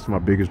brain. That's my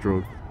biggest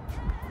drug.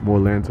 More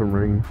lantern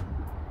rain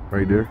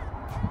right there.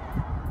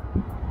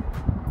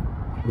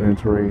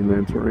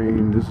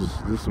 Lantern.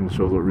 This one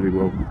shows up really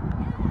well.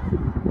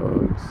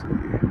 Let's see.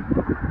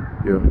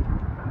 Yeah.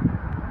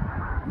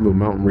 Little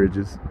mountain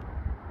ridges.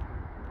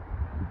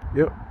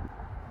 Yep.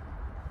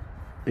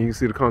 And you can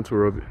see the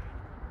contour of it.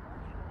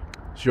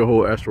 It's your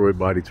whole asteroid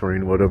body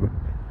terrain, whatever.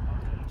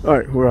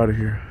 Alright, we're out of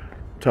here.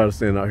 Try to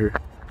stand out here.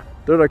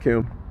 Third eye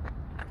cam.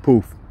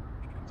 Poof.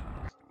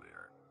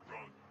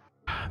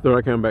 Third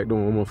eye cam back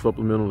doing one more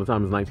supplemental. The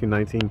time is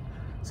 1919.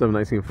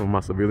 7:19 for my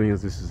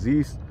civilians. This is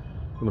east.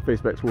 I'm gonna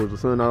face back towards the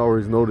sun. I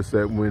always notice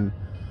that when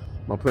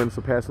my planets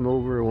are passing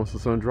over, once the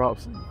sun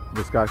drops,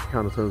 the sky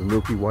kind of turns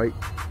milky white.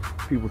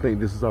 People think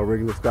this is our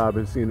regular sky. I've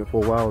been seeing it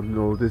for a while. You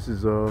know, this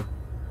is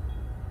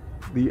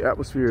the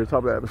atmosphere, top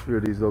of the atmosphere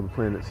of these other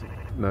planets.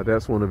 Now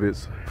that's one of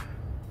its,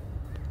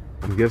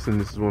 I'm guessing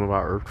this is one of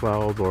our Earth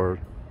clouds, or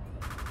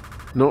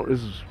no,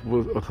 this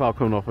was a cloud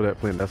coming off of that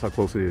planet. That's how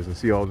close it is. And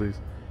see all these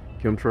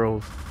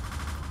chemtrails?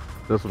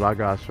 That's what I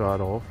got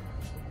shot off.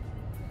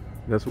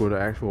 That's where the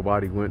actual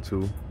body went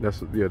to. That's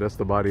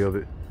the body of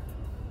it.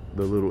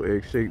 The little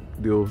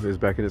egg-shaped deal is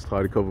back in its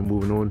cloudy cover,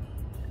 moving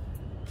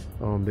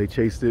on. They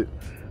chased it,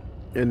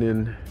 and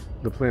then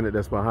the planet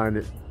that's behind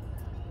it,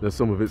 there's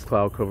some of its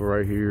cloud cover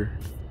right here.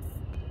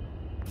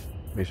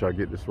 Make sure I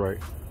get this right.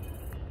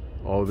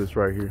 All of this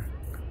right here,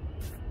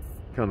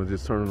 kind of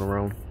just turning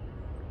around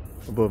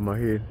above my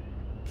head.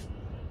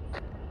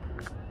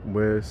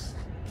 West,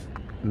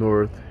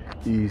 north,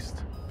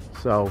 east,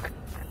 south,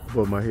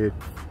 above my head,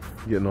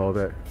 getting all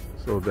that.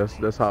 So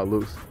that's how it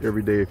looks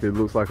every day. If it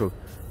looks like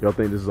y'all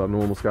think this is our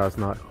normal sky, it's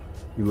not.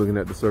 You're looking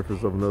at the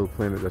surface of another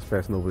planet that's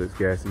passing over this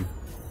gassy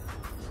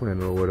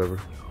planet or whatever.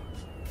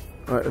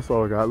 Alright, that's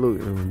all I got. Look,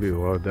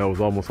 well, that was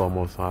almost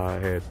how I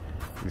had.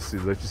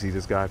 Let you see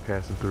this guy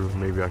passing through.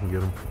 Maybe I can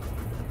get him.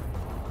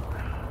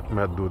 I'm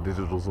gonna have to do a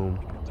digital zoom.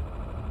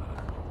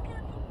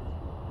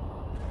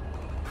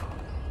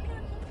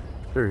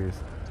 There he is.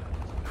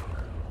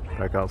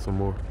 Back out some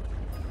more.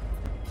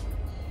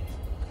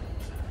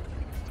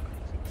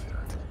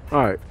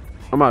 Alright,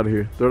 I'm out of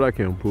here. Third eye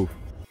cam, poof.